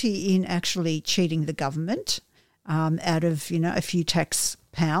difficulty in actually cheating the government out of, a few tax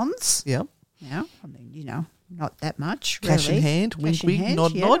pounds. Yeah. Yeah, I mean, not that much, Cash really. in hand, wink, wink,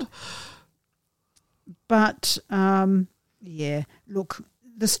 nod, yeah. nod. But, look,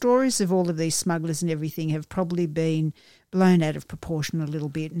 the stories of all of these smugglers and everything have probably been blown out of proportion a little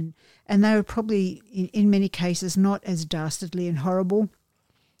bit. And they were probably, in many cases, not as dastardly and horrible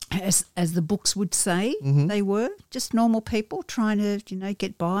as the books would say. Mm-hmm. They were just normal people trying to,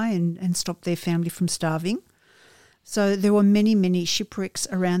 get by and stop their family from starving. So there were many, many shipwrecks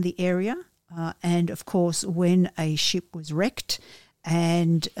around the area. And, of course, when a ship was wrecked,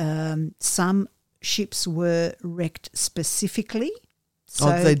 and some ships were wrecked specifically.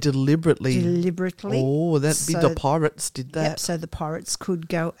 So they deliberately. Oh, that'd be the pirates did that. Yep, so the pirates could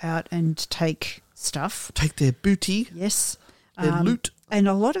go out and take stuff. Take their booty. Yes. loot. And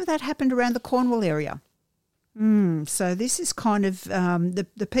a lot of that happened around the Cornwall area. So this is kind of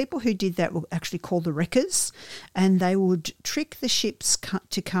the people who did that were actually called the wreckers, and they would trick the ships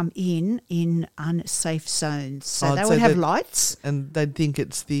to come in unsafe zones. So they would have lights, and they'd think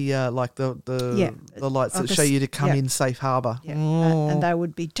it's the the lights that show you to come in safe harbour. Yeah. And they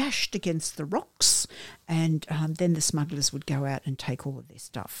would be dashed against the rocks, and then the smugglers would go out and take all of their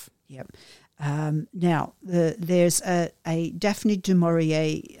stuff. Yep. Now, there's a Daphne du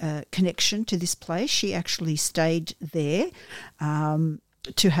Maurier connection to this place. She actually stayed there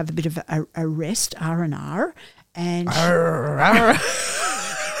to have a bit of a rest, R&R. And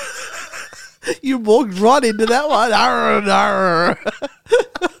you walked right into that one.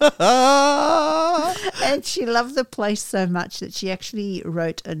 And she loved the place so much that she actually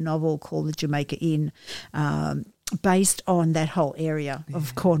wrote a novel called The Jamaica Inn, based on that whole area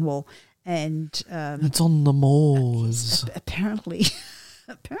of Cornwall. And it's on the moors. Apparently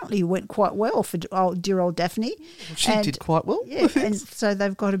it went quite well for dear old Daphne. She did quite well. Yeah, and so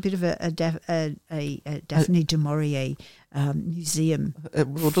they've got a bit of a Daphne du Maurier museum.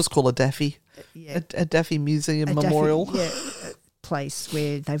 We'll just call it Daffy. A Daffy museum memorial. Place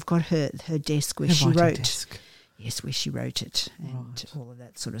where they've got her desk where she wrote. Desk. Yes, where she wrote it and all of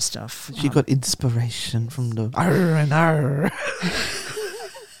that sort of stuff. She got inspiration from the R&R.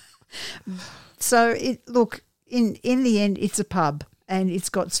 So in the end, it's a pub and it's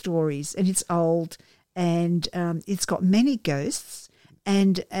got stories and it's old and it's got many ghosts.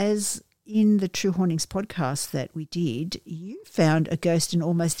 And as in the True Hauntings podcast that we did, you found a ghost in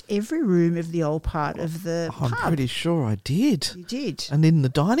almost every room of the old part of the pub. I'm pretty sure I did. You did. And in the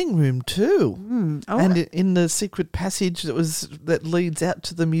dining room too. And in the secret passage that leads out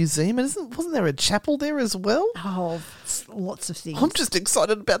to the museum. And wasn't there a chapel there as well? Oh, lots of things. I'm just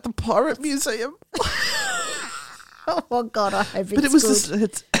excited about the Pirate Museum. Oh, God, I hope it's But it was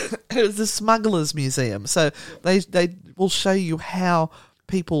good. It was the Smugglers Museum. So they will show you how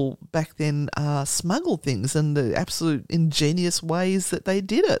people back then smuggled things and the absolute ingenious ways that they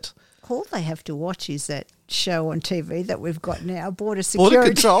did it. All they have to watch is that show on TV that we've got now, Border Security. Border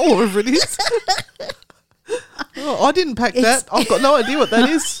Control, whatever it is. I didn't pack that. I've got no idea what that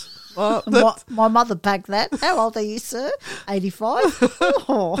is. My mother packed that. How old are you, sir? 85?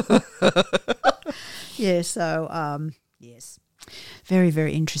 Oh. Yeah, so, yes. Very,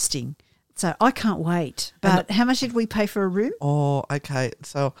 very interesting. So I can't wait. But how much did we pay for a room? Oh, okay.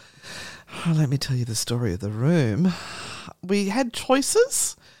 So let me tell you the story of the room. We had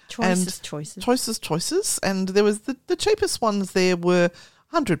choices. Choices. And there was the cheapest ones there were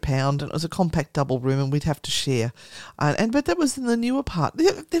 £100, and it was a compact double room, and we'd have to share. But that was in the newer part.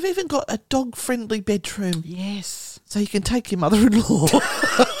 They've even got a dog-friendly bedroom. Yes. So you can take your mother-in-law.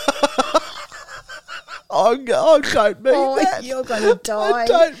 Oh, I don't mean that. You're going to die. I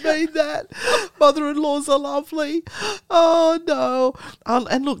don't mean that. Mother-in-laws are lovely. Oh, no.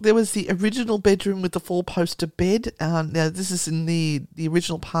 And look, there was the original bedroom with the four-poster bed. Now, this is in the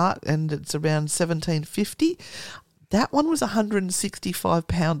original part, and it's around 1750. That one was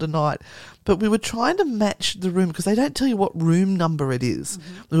 £165 a night. But we were trying to match the room because they don't tell you what room number it is.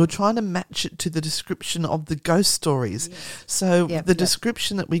 Mm-hmm. We were trying to match it to the description of the ghost stories. Yes. So the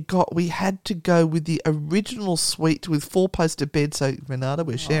description that we got, we had to go with the original suite with four-poster bed. So, Renata,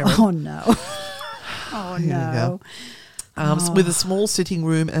 we're sharing. Oh, no. Oh, no. With a small sitting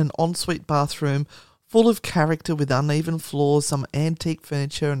room and an ensuite bathroom, full of character with uneven floors, some antique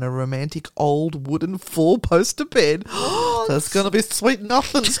furniture and a romantic old wooden four-poster bed. So it's going to be sweet.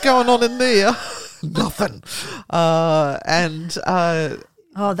 Nothing's going on in there. Nothing. That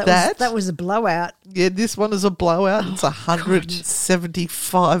was a blowout. Yeah, this one is a blowout. It's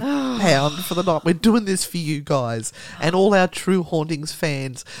 £175 for the night. We're doing this for you guys and all our True Hauntings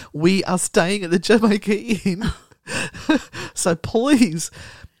fans. We are staying at the Jamaica Inn. So please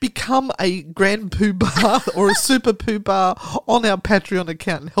become a grand poobah or a super poobah on our Patreon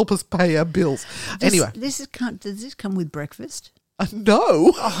account and help us pay our bills. Does this come with breakfast?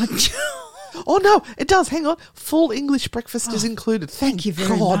 No. Oh, no, it does. Hang on. Full English breakfast is included. Thank you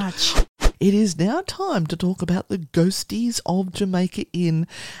very much. It is now time to talk about the ghosties of Jamaica Inn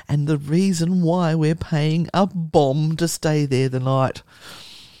and the reason why we're paying a bomb to stay there the night.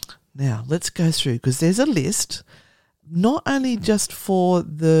 Now, let's go through because there's a list. not only just for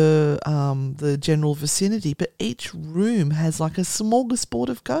the general vicinity, but each room has like a smorgasbord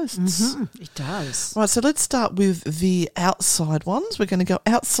of ghosts. It does. Right, so let's start with the outside ones. We're going to go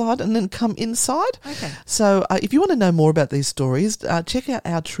outside and then come inside. Okay. So if you want to know more about these stories, check out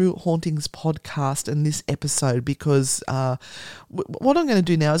our True Hauntings podcast and this episode, because what I'm going to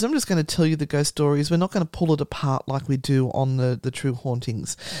do now is I'm just going to tell you the ghost stories. We're not going to pull it apart like we do on the True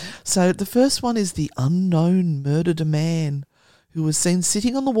Hauntings. So the first one is the unknown murdered a man who was seen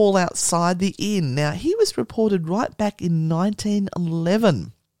sitting on the wall outside the inn. Now, he was reported right back in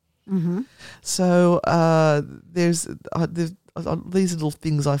 1911. So there's these little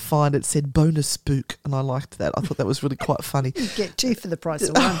things I find. It said bonus spook, and I liked that. I thought that was really quite funny. You get two for the price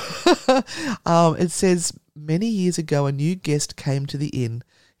of one. It says, many years ago, a new guest came to the inn.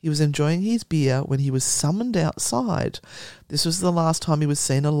 He was enjoying his beer when he was summoned outside. This was the last time he was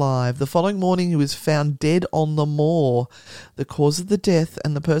seen alive. The following morning, he was found dead on the moor. The cause of the death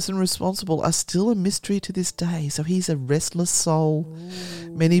and the person responsible are still a mystery to this day. So he's a restless soul.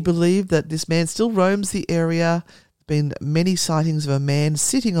 Ooh. Many believe that this man still roams the area. Been many sightings of a man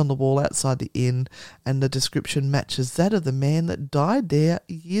sitting on the wall outside the inn, and the description matches that of the man that died there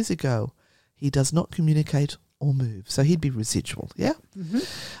years ago. He does not communicate or move, so he'd be residual. Yeah.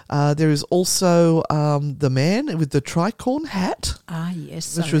 There is also the man with the tricorn hat.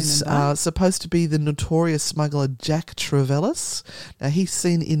 Yes, which was supposed to be the notorious smuggler Jack Trevellis. Now he's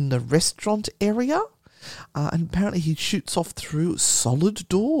seen in the restaurant area, and apparently he shoots off through solid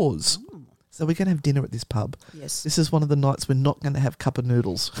doors. So we're going to have dinner at this pub. Yes. This is one of the nights we're not going to have cup of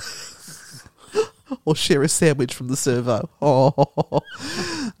noodles or share a sandwich from the servo.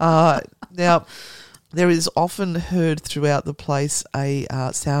 Now, there is often heard throughout the place a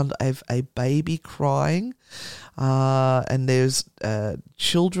sound of a baby crying, and there's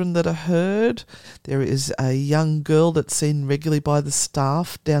children that are heard. There is a young girl that's seen regularly by the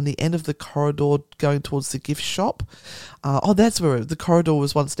staff down the end of the corridor going towards the gift shop. That's where the corridor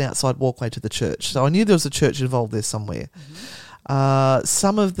was once an outside walkway to the church. So I knew there was a church involved there somewhere.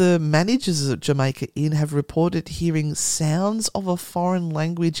 Some of the managers at Jamaica Inn have reported hearing sounds of a foreign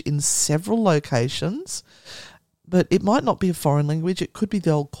language in several locations, but it might not be a foreign language. It could be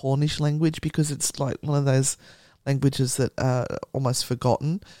the old Cornish language, because it's like one of those languages that are almost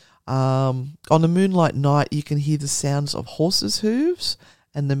forgotten. On a moonlight night, you can hear the sounds of horses' hooves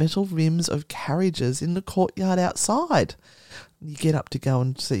and the metal rims of carriages in the courtyard outside. You get up to go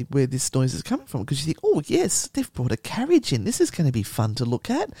and see where this noise is coming from, because you think, oh, yes, they've brought a carriage in. This is going to be fun to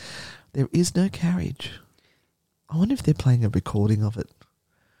look at. There is no carriage. I wonder if they're playing a recording of it.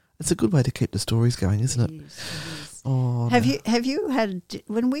 It's a good way to keep the stories going, isn't it? It is. Oh, have you had,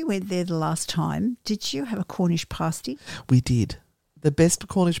 when we went there the last time, did you have a Cornish pasty? We did. The best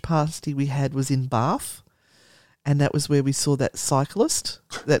Cornish pasty we had was in Bath, and that was where we saw that cyclist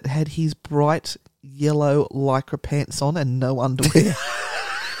that had his bright yellow lycra pants on and no underwear.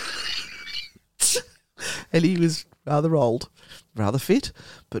 And he was rather old, rather fit,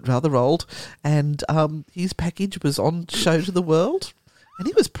 but rather old. And his package was on show to the world, and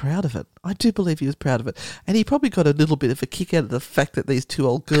he was proud of it. I do believe he was proud of it. And he probably got a little bit of a kick out of the fact that these two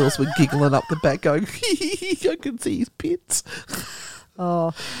old girls were giggling up the back going, I can see his pits.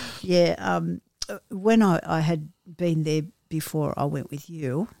 Oh, yeah. When I had been there before I went with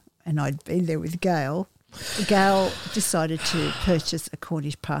you, and I'd been there with Gail decided to purchase a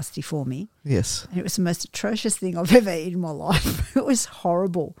Cornish pasty for me. Yes. And it was the most atrocious thing I've ever eaten in my life. It was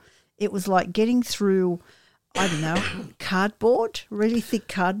horrible. It was like getting through, I don't know, cardboard, really thick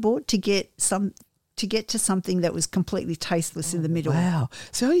cardboard to get to something that was completely tasteless in the middle. Wow.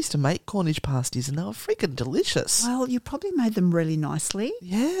 So I used to make Cornish pasties, and they were freaking delicious. Well, you probably made them really nicely.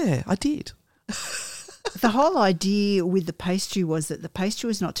 Yeah, I did. The whole idea with the pastry was that the pastry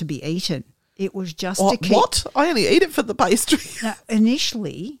was not to be eaten. It was just to keep... What? I only eat it for the pastry. Now,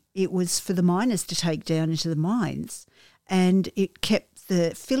 initially, it was for the miners to take down into the mines, and it kept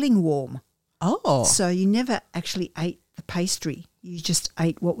the filling warm. Oh. So you never actually ate the pastry. You just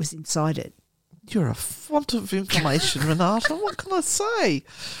ate what was inside it. You're a font of information, Renata. What can I say?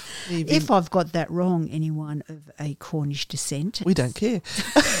 If I've got that wrong, anyone of a Cornish descent... We don't care.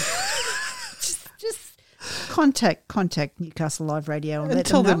 Just contact Newcastle Live Radio and let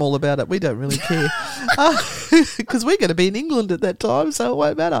tell them them all about it. We don't really care. Because we're going to be in England at that time, so it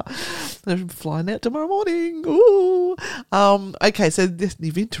won't matter. They're flying out tomorrow morning. Ooh. Okay, so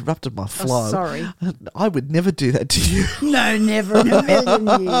you've interrupted my flow. Oh, sorry. I would never do that to you. No, never in a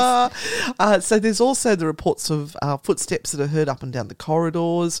million years. So there's also the reports of footsteps that are heard up and down the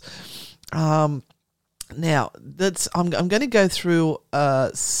corridors. Now, I'm going to go through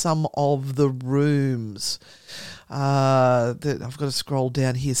some of the rooms. I've got to scroll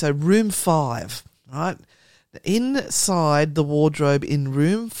down here. So room 5, right? Inside the wardrobe in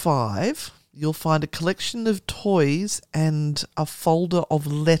room 5, you'll find a collection of toys and a folder of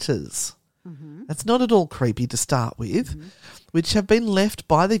letters. Mm-hmm. That's not at all creepy to start with, which have been left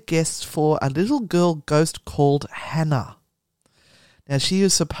by the guests for a little girl ghost called Hannah. Now, she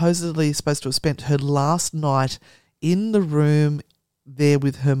is supposedly supposed to have spent her last night in the room there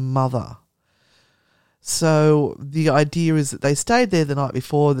with her mother. So the idea is that they stayed there the night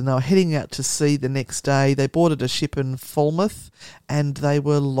before, then they were heading out to sea the next day. They boarded a ship in Falmouth and they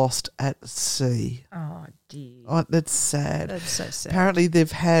were lost at sea. Oh, dear. Oh, that's sad. That's so sad. Apparently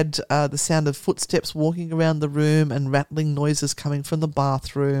they've had the sound of footsteps walking around the room and rattling noises coming from the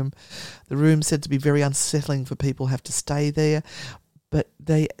bathroom. The room said to be very unsettling for people who have to stay there. But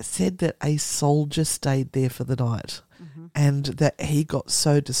they said that a soldier stayed there for the night and that he got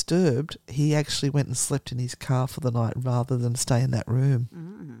so disturbed, he actually went and slept in his car for the night rather than stay in that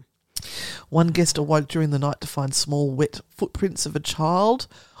room. One guest awoke during the night to find small wet footprints of a child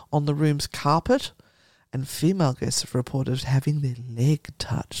on the room's carpet, and female guests have reported having their leg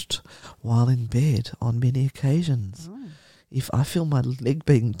touched while in bed on many occasions. If I feel my leg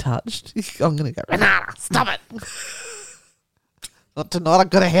being touched, I'm going to go, Renata, stop it. Not tonight, I've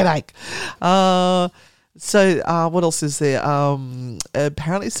got a headache. So what else is there?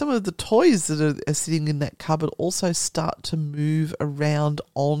 Apparently some of the toys that are sitting in that cupboard also start to move around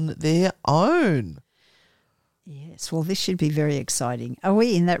on their own. Yes, well, this should be very exciting. Are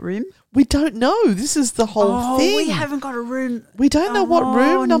we in that room? We don't know. This is the whole thing. We haven't got a room. We don't know what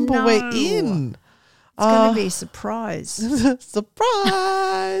room number we're in. It's going to be a surprise.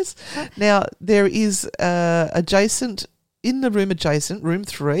 Surprise! Now, there is adjacent... In the room adjacent, room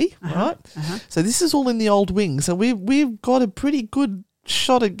 3, right? So this is all in the old wing. So we've got a pretty good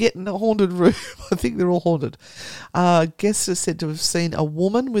shot at getting a haunted room. I think they're all haunted. Guests are said to have seen a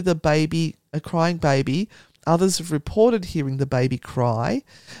woman with a crying baby. Others have reported hearing the baby cry,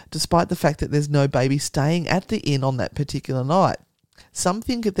 despite the fact that there's no baby staying at the inn on that particular night. Some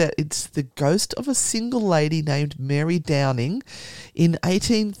think that it's the ghost of a single lady named Mary Downing. In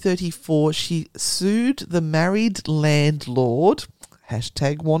 1834, she sued the married landlord,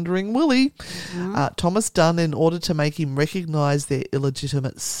 #Wandering Willie, Thomas Dunn, in order to make him recognise their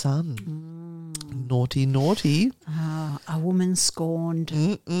illegitimate son. Naughty, naughty. A woman scorned.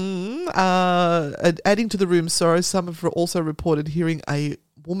 Adding to the room's sorrow, some have also reported hearing a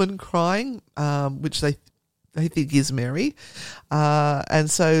woman crying, which they think is Mary.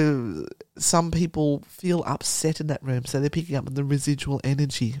 And so some people feel upset in that room. So they're picking up on the residual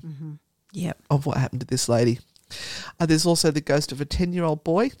energy of what happened to this lady. There's also the ghost of a 10-year-old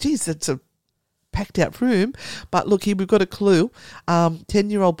boy. Geez, that's a packed out room. But look here, we've got a clue.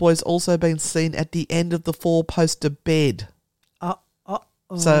 10-year-old boy's also been seen at the end of the 4-poster bed.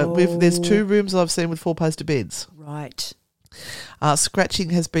 So there's 2 rooms I've seen with 4-poster beds. Right. Scratching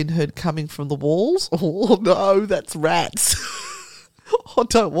has been heard coming from the walls. Oh, no, that's rats. I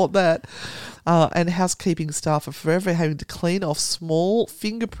don't want that. And housekeeping staff are forever having to clean off small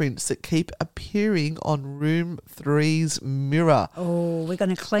fingerprints that keep appearing on room 3's mirror. Oh, we're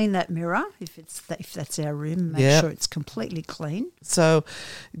going to clean that mirror if that's our room. Make sure it's completely clean. So,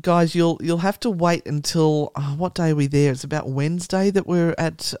 guys, you'll have to wait until what day are we there? It's about Wednesday that we're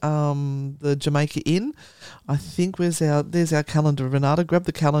at the Jamaica Inn. I think there's our calendar, Renata. Grab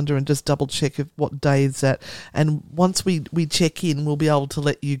the calendar and just double check what day is that. And once we check in, we'll be able to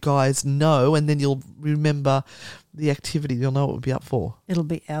let you guys know, and then you'll remember the activity. You'll know what we'll be up for. It'll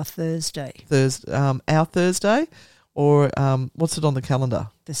be our Thursday. Our Thursday, or what's it on the calendar?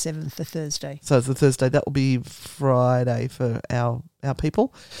 The 7th, the Thursday. So it's the Thursday. That will be Friday for our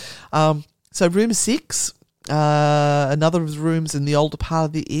people. So room 6, another of the rooms in the older part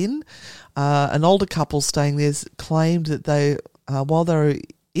of the inn. An older couple staying there claimed that they, while they were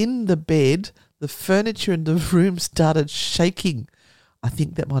in the bed, the furniture in the room started shaking. I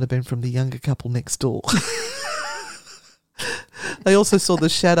think that might have been from the younger couple next door. They also saw the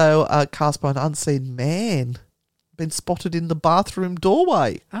shadow cast by an unseen man, been spotted in the bathroom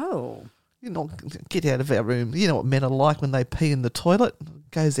doorway. Oh. Get out of our room. You know what men are like when they pee in the toilet.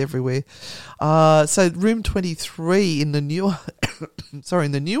 It goes everywhere. So room 23 in the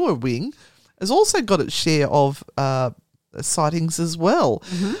newer wing has also got its share of sightings as well.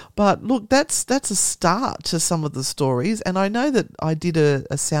 Mm-hmm. But look, that's a start to some of the stories. And I know that I did a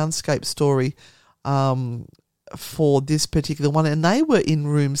soundscape story for this particular one, and they were in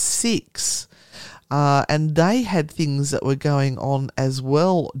room 6. And they had things that were going on as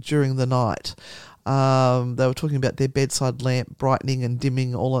well during the night. They were talking about their bedside lamp brightening and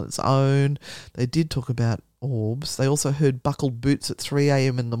dimming all on its own. They did talk about orbs. They also heard buckled boots at 3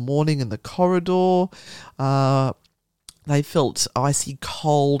 a.m. in the morning in the corridor. They felt icy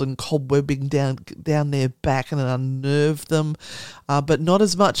cold and cobwebbing down their back, and it unnerved them, but not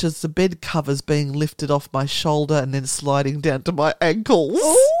as much as the bed covers being lifted off my shoulder and then sliding down to my ankles.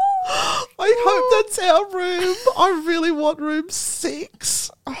 I hope that's our room. I really want room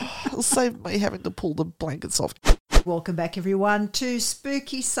 6. It'll save me having to pull the blankets off. Welcome back, everyone, to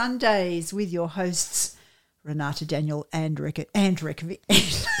Spooky Sundays with your hosts, Renata, Daniel, and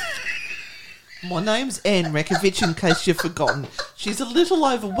Rekovic. My name's Anne Rekovic, in case you've forgotten. She's a little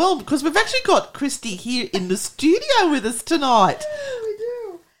overwhelmed because we've actually got Christy here in the studio with us tonight. Yeah, we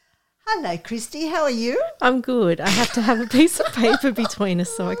do. Hello, Christy. How are you? I'm good. I have to have a piece of paper between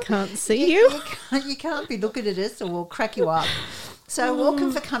us so I can't see you. You can't be looking at us or we'll crack you up. So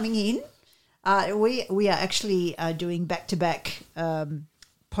welcome for coming in. We are actually doing back-to-back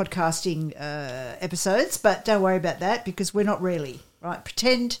podcasting episodes, but don't worry about that because we're not really, right?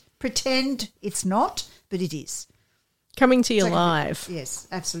 Pretend it's not, but it is. Coming to you live. Yes,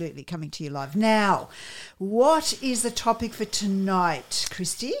 absolutely, coming to you live. Now, what is the topic for tonight,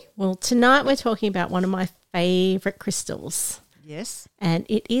 Christy? Well, tonight we're talking about one of my favourite crystals. Yes. And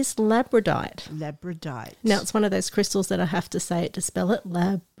it is labradorite. Labradorite. Now, it's one of those crystals that I have to say it to spell it,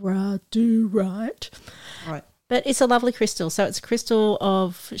 labradorite. Right. But it's a lovely crystal. So it's a crystal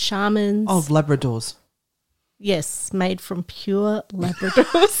of shamans. Of Labradors. Yes, made from pure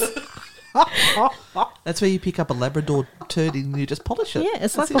Labradors. That's where you pick up a Labrador turd and you just polish it. Yeah,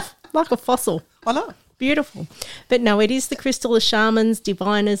 it's like a fossil. I know. Beautiful. But no, it is the crystal of shamans,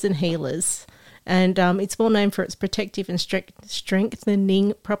 diviners and healers. And it's well known for its protective and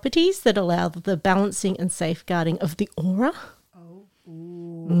strengthening properties that allow the balancing and safeguarding of the aura.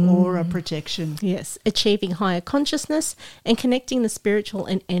 Aura protection. Yes, achieving higher consciousness and connecting the spiritual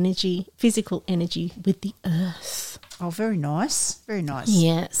and physical energy with the earth. Oh, very nice. Very nice.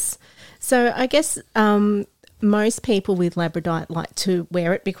 Yes. So I guess most people with labradorite like to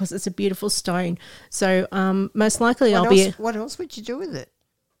wear it because it's a beautiful stone. So most likely What else would you do with it?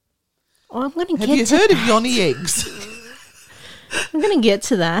 Oh, I'm going to Have get you to heard that. of yoni eggs? I'm going to get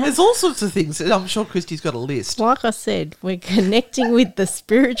to that. There's all sorts of things. I'm sure Christy's got a list. Like I said, we're connecting with the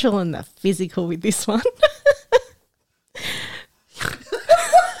spiritual and the physical with this one.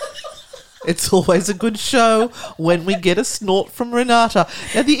 It's always a good show when we get a snort from Renata.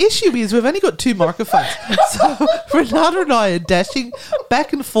 Now, the issue is we've only got 2 microphones. So Renata and I are dashing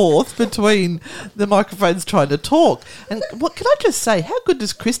back and forth between the microphones trying to talk. And what can I just say? How good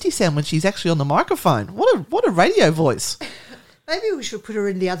does Christy sound when she's actually on the microphone? What a radio voice. Maybe we should put her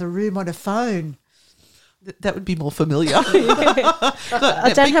in the other room on a phone. That would be more familiar.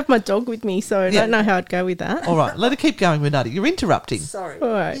 I don't have my dog with me, so I don't know how I'd go with that. All right, let her keep going, Renata. You're interrupting. Sorry. All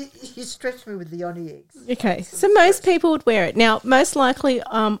right. You stretched me with the yoni eggs. Okay, so most people would wear it. Now, most likely,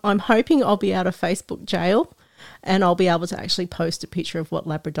 I'm hoping I'll be out of Facebook jail and I'll be able to actually post a picture of what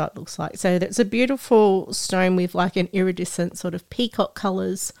labradorite looks like. So it's a beautiful stone with like an iridescent sort of peacock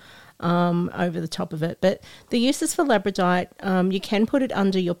colours over the top of it. But the uses for labradorite, you can put it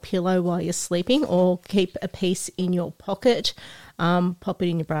under your pillow while you're sleeping or keep a piece in your pocket. Pop it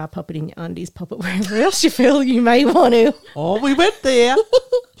in your bra, pop it in your undies, pop it wherever else you feel you may want to. Oh, we went there.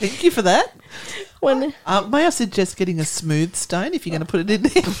 Thank you for that. When, May I suggest getting a smooth stone if you're going to put it in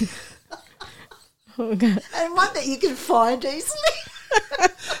there? oh God. And one that you can find easily.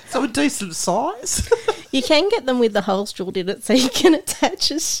 So a decent size. You can get them with the holes drilled in it so you can attach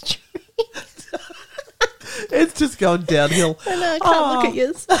a string. It's just going downhill. I know, I can't look at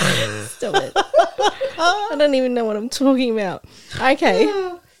you. Stop it. I don't even know what I'm talking about. Okay.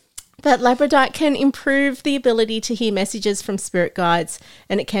 But labradorite can improve the ability to hear messages from spirit guides,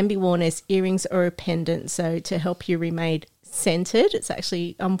 and it can be worn as earrings or a pendant, so to help you remain centered. It's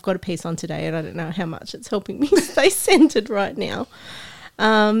actually, I've got a piece on today and I don't know how much it's helping me stay centered right now.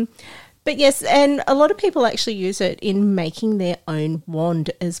 But yes, and a lot of people actually use it in making their own wand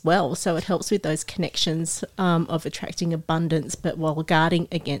as well. So it helps with those connections of attracting abundance, but while guarding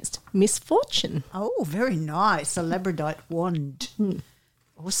against misfortune. Oh, very nice. A labradorite wand.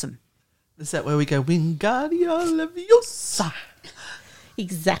 Awesome. Is that where we go, Wingardium Leviosa?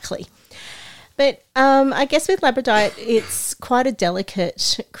 Exactly. But I guess with labradorite, it's quite a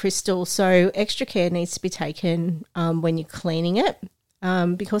delicate crystal, so extra care needs to be taken when you're cleaning it.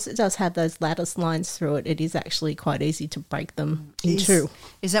 Because it does have those lattice lines through it, it is actually quite easy to break them in two.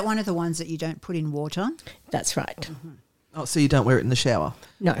 Is that one of the ones that you don't put in water? That's right. Mm-hmm. Oh, so you don't wear it in the shower?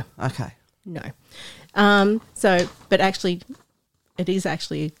 No. Okay. No. But actually, it is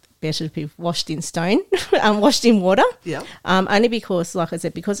actually better to be washed in stone, washed in water. Yeah. Only because, like I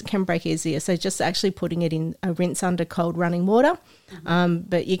said, because it can break easier. So just actually putting it in a rinse under cold running water.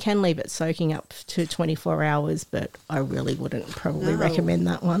 But you can leave it soaking up to 24 hours, but I really wouldn't probably recommend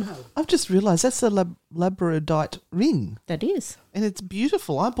that one. I've just realised that's a labradorite ring. That is. And it's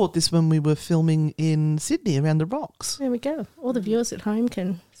beautiful. I bought this when we were filming in Sydney around the rocks. There we go. All the viewers at home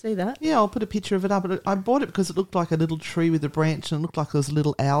can see that. Yeah, I'll put a picture of it up. I bought it because it looked like a little tree with a branch and it looked like there was a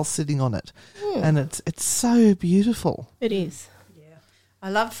little owl sitting on it. And it's so beautiful. It is. Yeah, I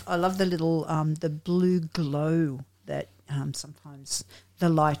love the little the blue glow that sometimes the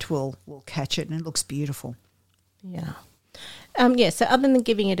light will catch it, and it looks beautiful. Yeah. So other than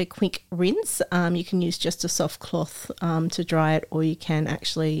giving it a quick rinse, you can use just a soft cloth to dry it, or you can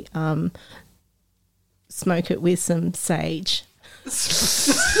actually smoke it with some sage.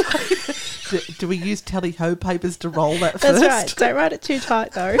 Do we use tally-ho papers to roll that first? That's right. Don't write it too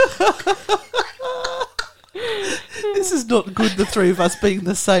tight, though. This is not good, the three of us being in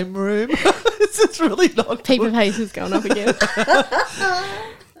the same room. This is really not Paper good. pace is going up again.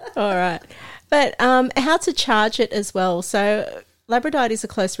 All right. But how to charge it as well. So labradorite is a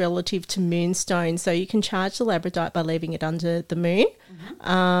close relative to moonstone, so you can charge the labradorite by leaving it under the moon.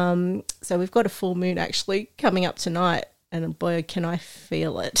 So we've got a full moon actually coming up tonight, and boy, can I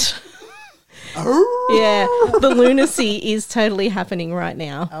feel it. Yeah, the lunacy is totally happening right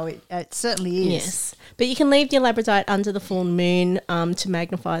now. Oh, it certainly is. Yes. But you can leave your labradorite under the full moon to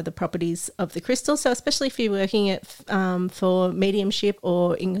magnify the properties of the crystal. So especially if you're working at for mediumship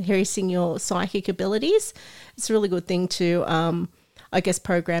or increasing your psychic abilities, it's a really good thing to,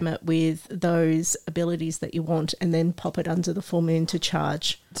 program it with those abilities that you want and then pop it under the full moon to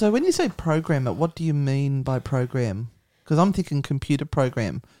charge. So when you say program it, what do you mean by program? Because I'm thinking computer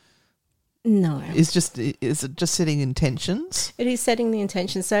program. No. Is it just setting intentions? It is setting the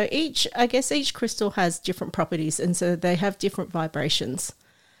intention. So each crystal has different properties, and so they have different vibrations.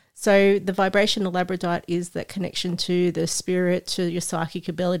 So the vibration of labradorite is that connection to the spirit, to your psychic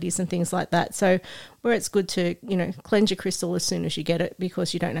abilities and things like that. So where it's good to, cleanse your crystal as soon as you get it,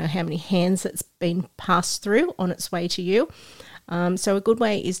 because you don't know how many hands it's been passed through on its way to you. So a good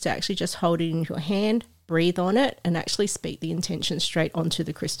way is to actually just hold it in your hand, breathe on it, and actually speak the intention straight onto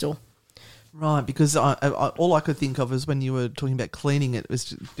the crystal. Right, because all I could think of is when you were talking about cleaning it,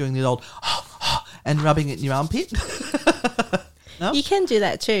 was doing the old and rubbing it in your armpit. No? You can do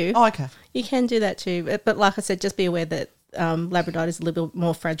that too. Oh, okay. You can do that too. But like I said, just be aware that labradorite is a little bit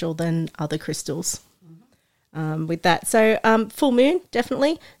more fragile than other crystals with that. So full moon,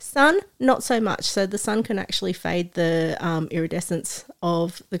 definitely. Sun, not so much. So the sun can actually fade the iridescence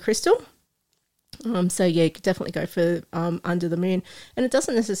of the crystal. So yeah, you could definitely go for under the moon, and it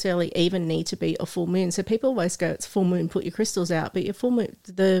doesn't necessarily even need to be a full moon. So people always go, it's full moon, put your crystals out, but your full moon,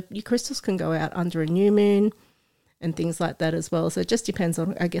 your crystals can go out under a new moon and things like that as well. So it just depends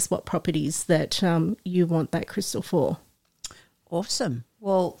on, I guess, what properties that you want that crystal for. Awesome.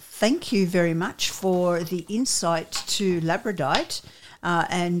 Well, thank you very much for the insight to labradorite.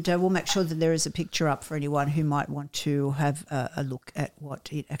 And we'll make sure that there is a picture up for anyone who might want to have a look at what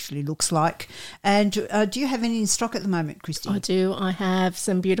it actually looks like. And do you have any in stock at the moment, Christy? I do. I have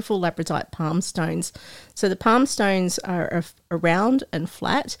some beautiful labradorite palm stones. So the palm stones are round and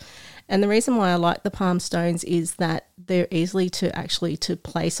flat. And the reason why I like the palm stones is that they're easily to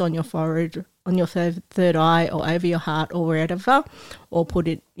place on your forehead, on your third eye, or over your heart, or wherever, or put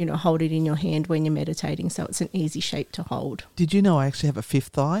it, hold it in your hand when you're meditating. So it's an easy shape to hold. Did you know I actually have a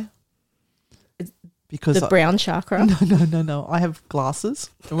fifth eye? Because the brown chakra? No. I have glasses.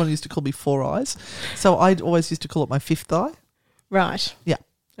 Everyone used to call me four eyes. So I always used to call it my fifth eye. Right. Yeah.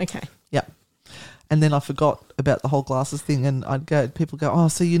 Okay. Yeah. And then I forgot about the whole glasses thing, and people go, oh,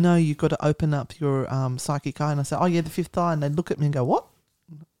 so you've got to open up your psychic eye. And I say, oh, yeah, the fifth eye. And they'd look at me and go, what?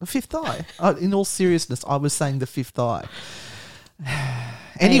 The fifth eye? In all seriousness, I was saying the fifth eye.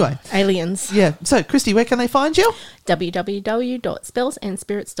 Anyway. Aliens. Yeah. So, Christy, where can they find you?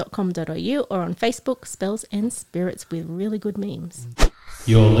 www.spellsandspirits.com.au, or on Facebook, Spells and Spirits, with really good memes.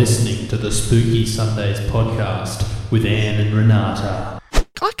 You're listening to the Spooky Sundays podcast with Anne and Renata.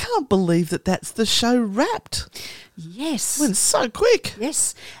 I can't believe that's the show wrapped. Yes. It went so quick.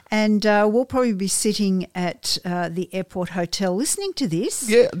 Yes. And we'll probably be sitting at the airport hotel listening to this.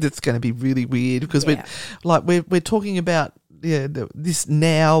 Yeah, that's going to be really weird because we're talking about this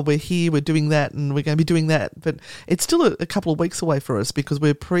now, we're here, we're doing that, and we're going to be doing that. But it's still a couple of weeks away for us because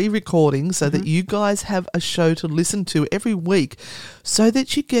we're pre-recording so that you guys have a show to listen to every week so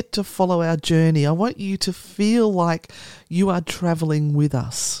that you get to follow our journey. I want you to feel like you are travelling with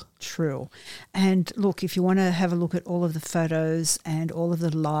us. True. And look, if you want to have a look at all of the photos and all of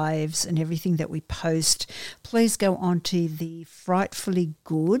the lives and everything that we post, please go on to the Frightfully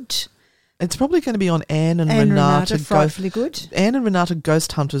Good. It's probably going to be on Anne and Renata Renata Frightfully Good. Anne and Renata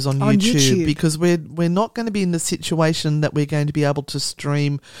Ghost Hunters on YouTube, because we're not going to be in the situation that we're going to be able to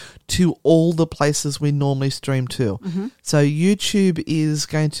stream to all the places we normally stream to. Mm-hmm. So YouTube is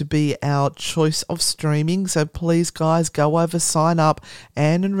going to be our choice of streaming. So please, guys, go over, sign up,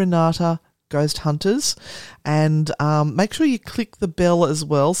 Anne and Renata Ghost Hunters, and make sure you click the bell as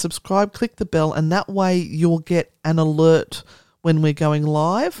well. Subscribe, click the bell, and that way you'll get an alert when we're going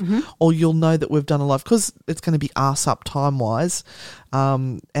live, or you'll know that we've done a live, because it's going to be arse up time-wise.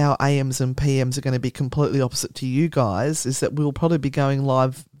 Our AMs and PMs are going to be completely opposite to you guys, is that we'll probably be going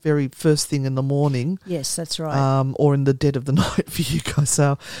live very first thing in the morning. Yes, that's right. Or in the dead of the night for you guys.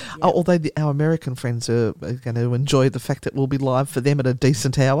 So, although our American friends are going to enjoy the fact that we'll be live for them at a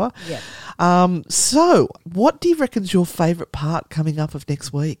decent hour. Yeah. So, what do you reckon's your favourite part coming up of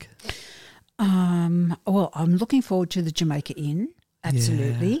next week? Well, I'm looking forward to the Jamaica Inn.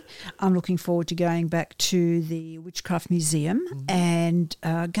 Absolutely. Yeah. I'm looking forward to going back to the Witchcraft Museum and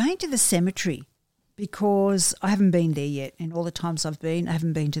going to the cemetery, because I haven't been there yet. In all the times I've been, I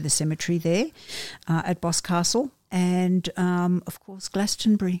haven't been to the cemetery there at Boscastle. And, of course,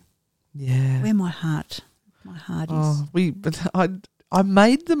 Glastonbury. Yeah. Where my heart is. I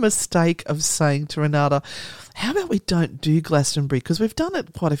made the mistake of saying to Renata, how about we don't do Glastonbury? Because we've done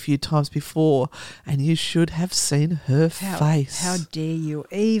it quite a few times before, and you should have seen her face. How dare you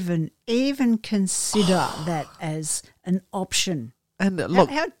even consider that as an option? And look,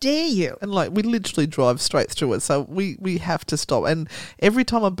 how dare you? And we literally drive straight through it, so we have to stop. And every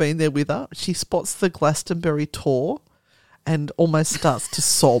time I've been there with her, she spots the Glastonbury tour and almost starts to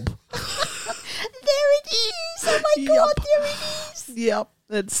sob. There it is! Oh my God, there it is! Yep,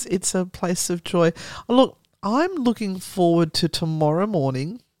 it's a place of joy. Look, I'm looking forward to tomorrow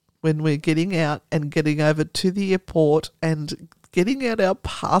morning when we're getting out and getting over to the airport and getting out our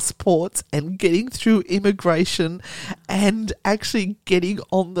passports and getting through immigration and actually getting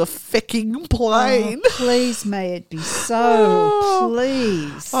on the fecking plane. Oh, please, may it be so.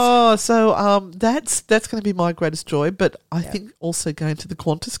 Please. So that's going to be my greatest joy. But I think also going to the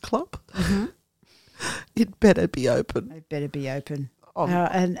Qantas Club. Mm-hmm. It better be open. They better be open.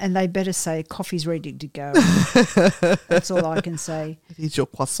 And they better say coffee's ready to go. That's all I can say. It is your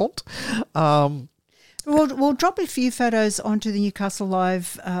croissant. We'll drop a few photos onto the Newcastle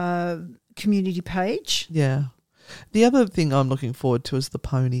Live community page. Yeah. The other thing I'm looking forward to is the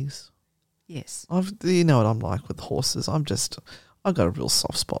ponies. Yes. You know what I'm like with horses. I've got a real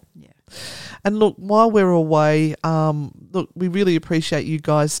soft spot. Yeah. And look, while we're away, we really appreciate you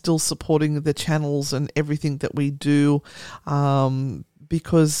guys still supporting the channels and everything that we do,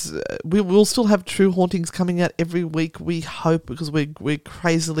 because we will still have True Hauntings coming out every week, we hope, because we're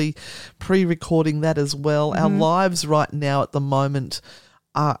crazily pre-recording that as well. Our lives right now at the moment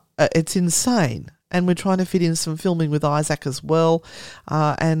it's insane. And we're trying to fit in some filming with Isaac as well.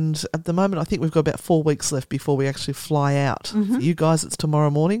 And at the moment, I think we've got about 4 weeks left before we actually fly out. For you guys, it's tomorrow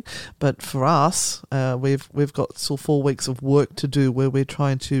morning. But for us, we've got still 4 weeks of work to do, where we're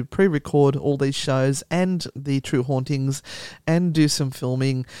trying to pre-record all these shows and the True Hauntings and do some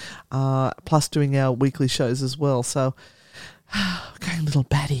filming, plus doing our weekly shows as well. So, going little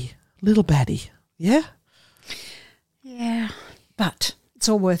baddie. Yeah? Yeah, but it's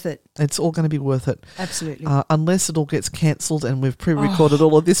all worth it. It's all going to be worth it. Absolutely. Unless it all gets cancelled and we've pre-recorded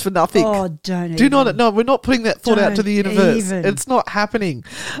all of this for nothing. Oh, don't Do not. No, we're not putting that thought out to the universe. It's not happening.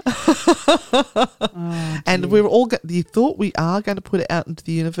 And we're all. The thought we are going to put it out into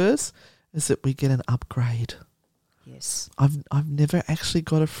the universe is that we get an upgrade. Yes. I've never actually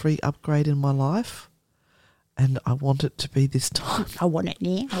got a free upgrade in my life. And I want it to be this time. I want it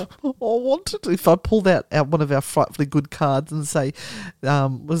now. I want it. If I pulled out one of our Frightfully Good cards and say,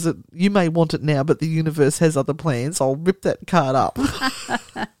 was it, you may want it now, but the universe has other plans, I'll rip that card up.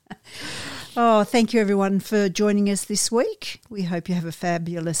 Oh, thank you everyone for joining us this week. We hope you have a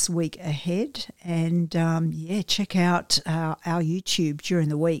fabulous week ahead. And check out our YouTube during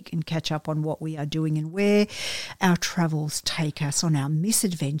the week and catch up on what we are doing and where our travels take us on our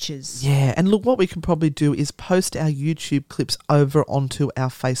misadventures. Yeah, and look, what we can probably do is post our YouTube clips over onto our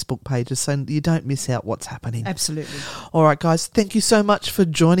Facebook pages so you don't miss out what's happening. Absolutely. All right, guys, thank you so much for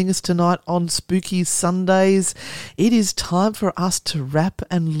joining us tonight on Spooky Sundays. It is time for us to wrap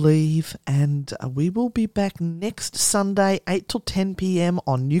and leave, and we will be back next Sunday, 8 till 10 p.m.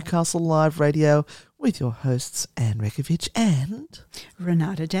 on Newcastle Live Radio with your hosts, Anne Rekovich and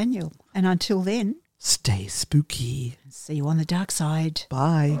Renata Daniel. And until then, Stay spooky. See you on the dark side.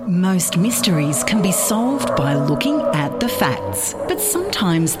 Bye. Most mysteries can be solved by looking at the facts. But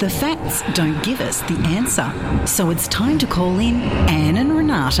sometimes the facts don't give us the answer. So it's time to call in Anne and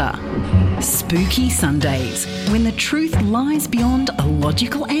Renata. Spooky Sundays, when the truth lies beyond a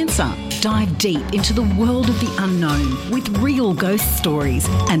logical answer. Dive deep into the world of the unknown with real ghost stories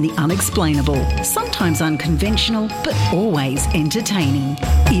and the unexplainable. Sometimes unconventional, but always entertaining.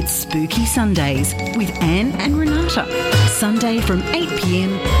 It's Spooky Sundays with Anne and Renata. Sunday from 8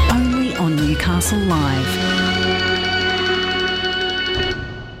 p.m, only on Newcastle Live.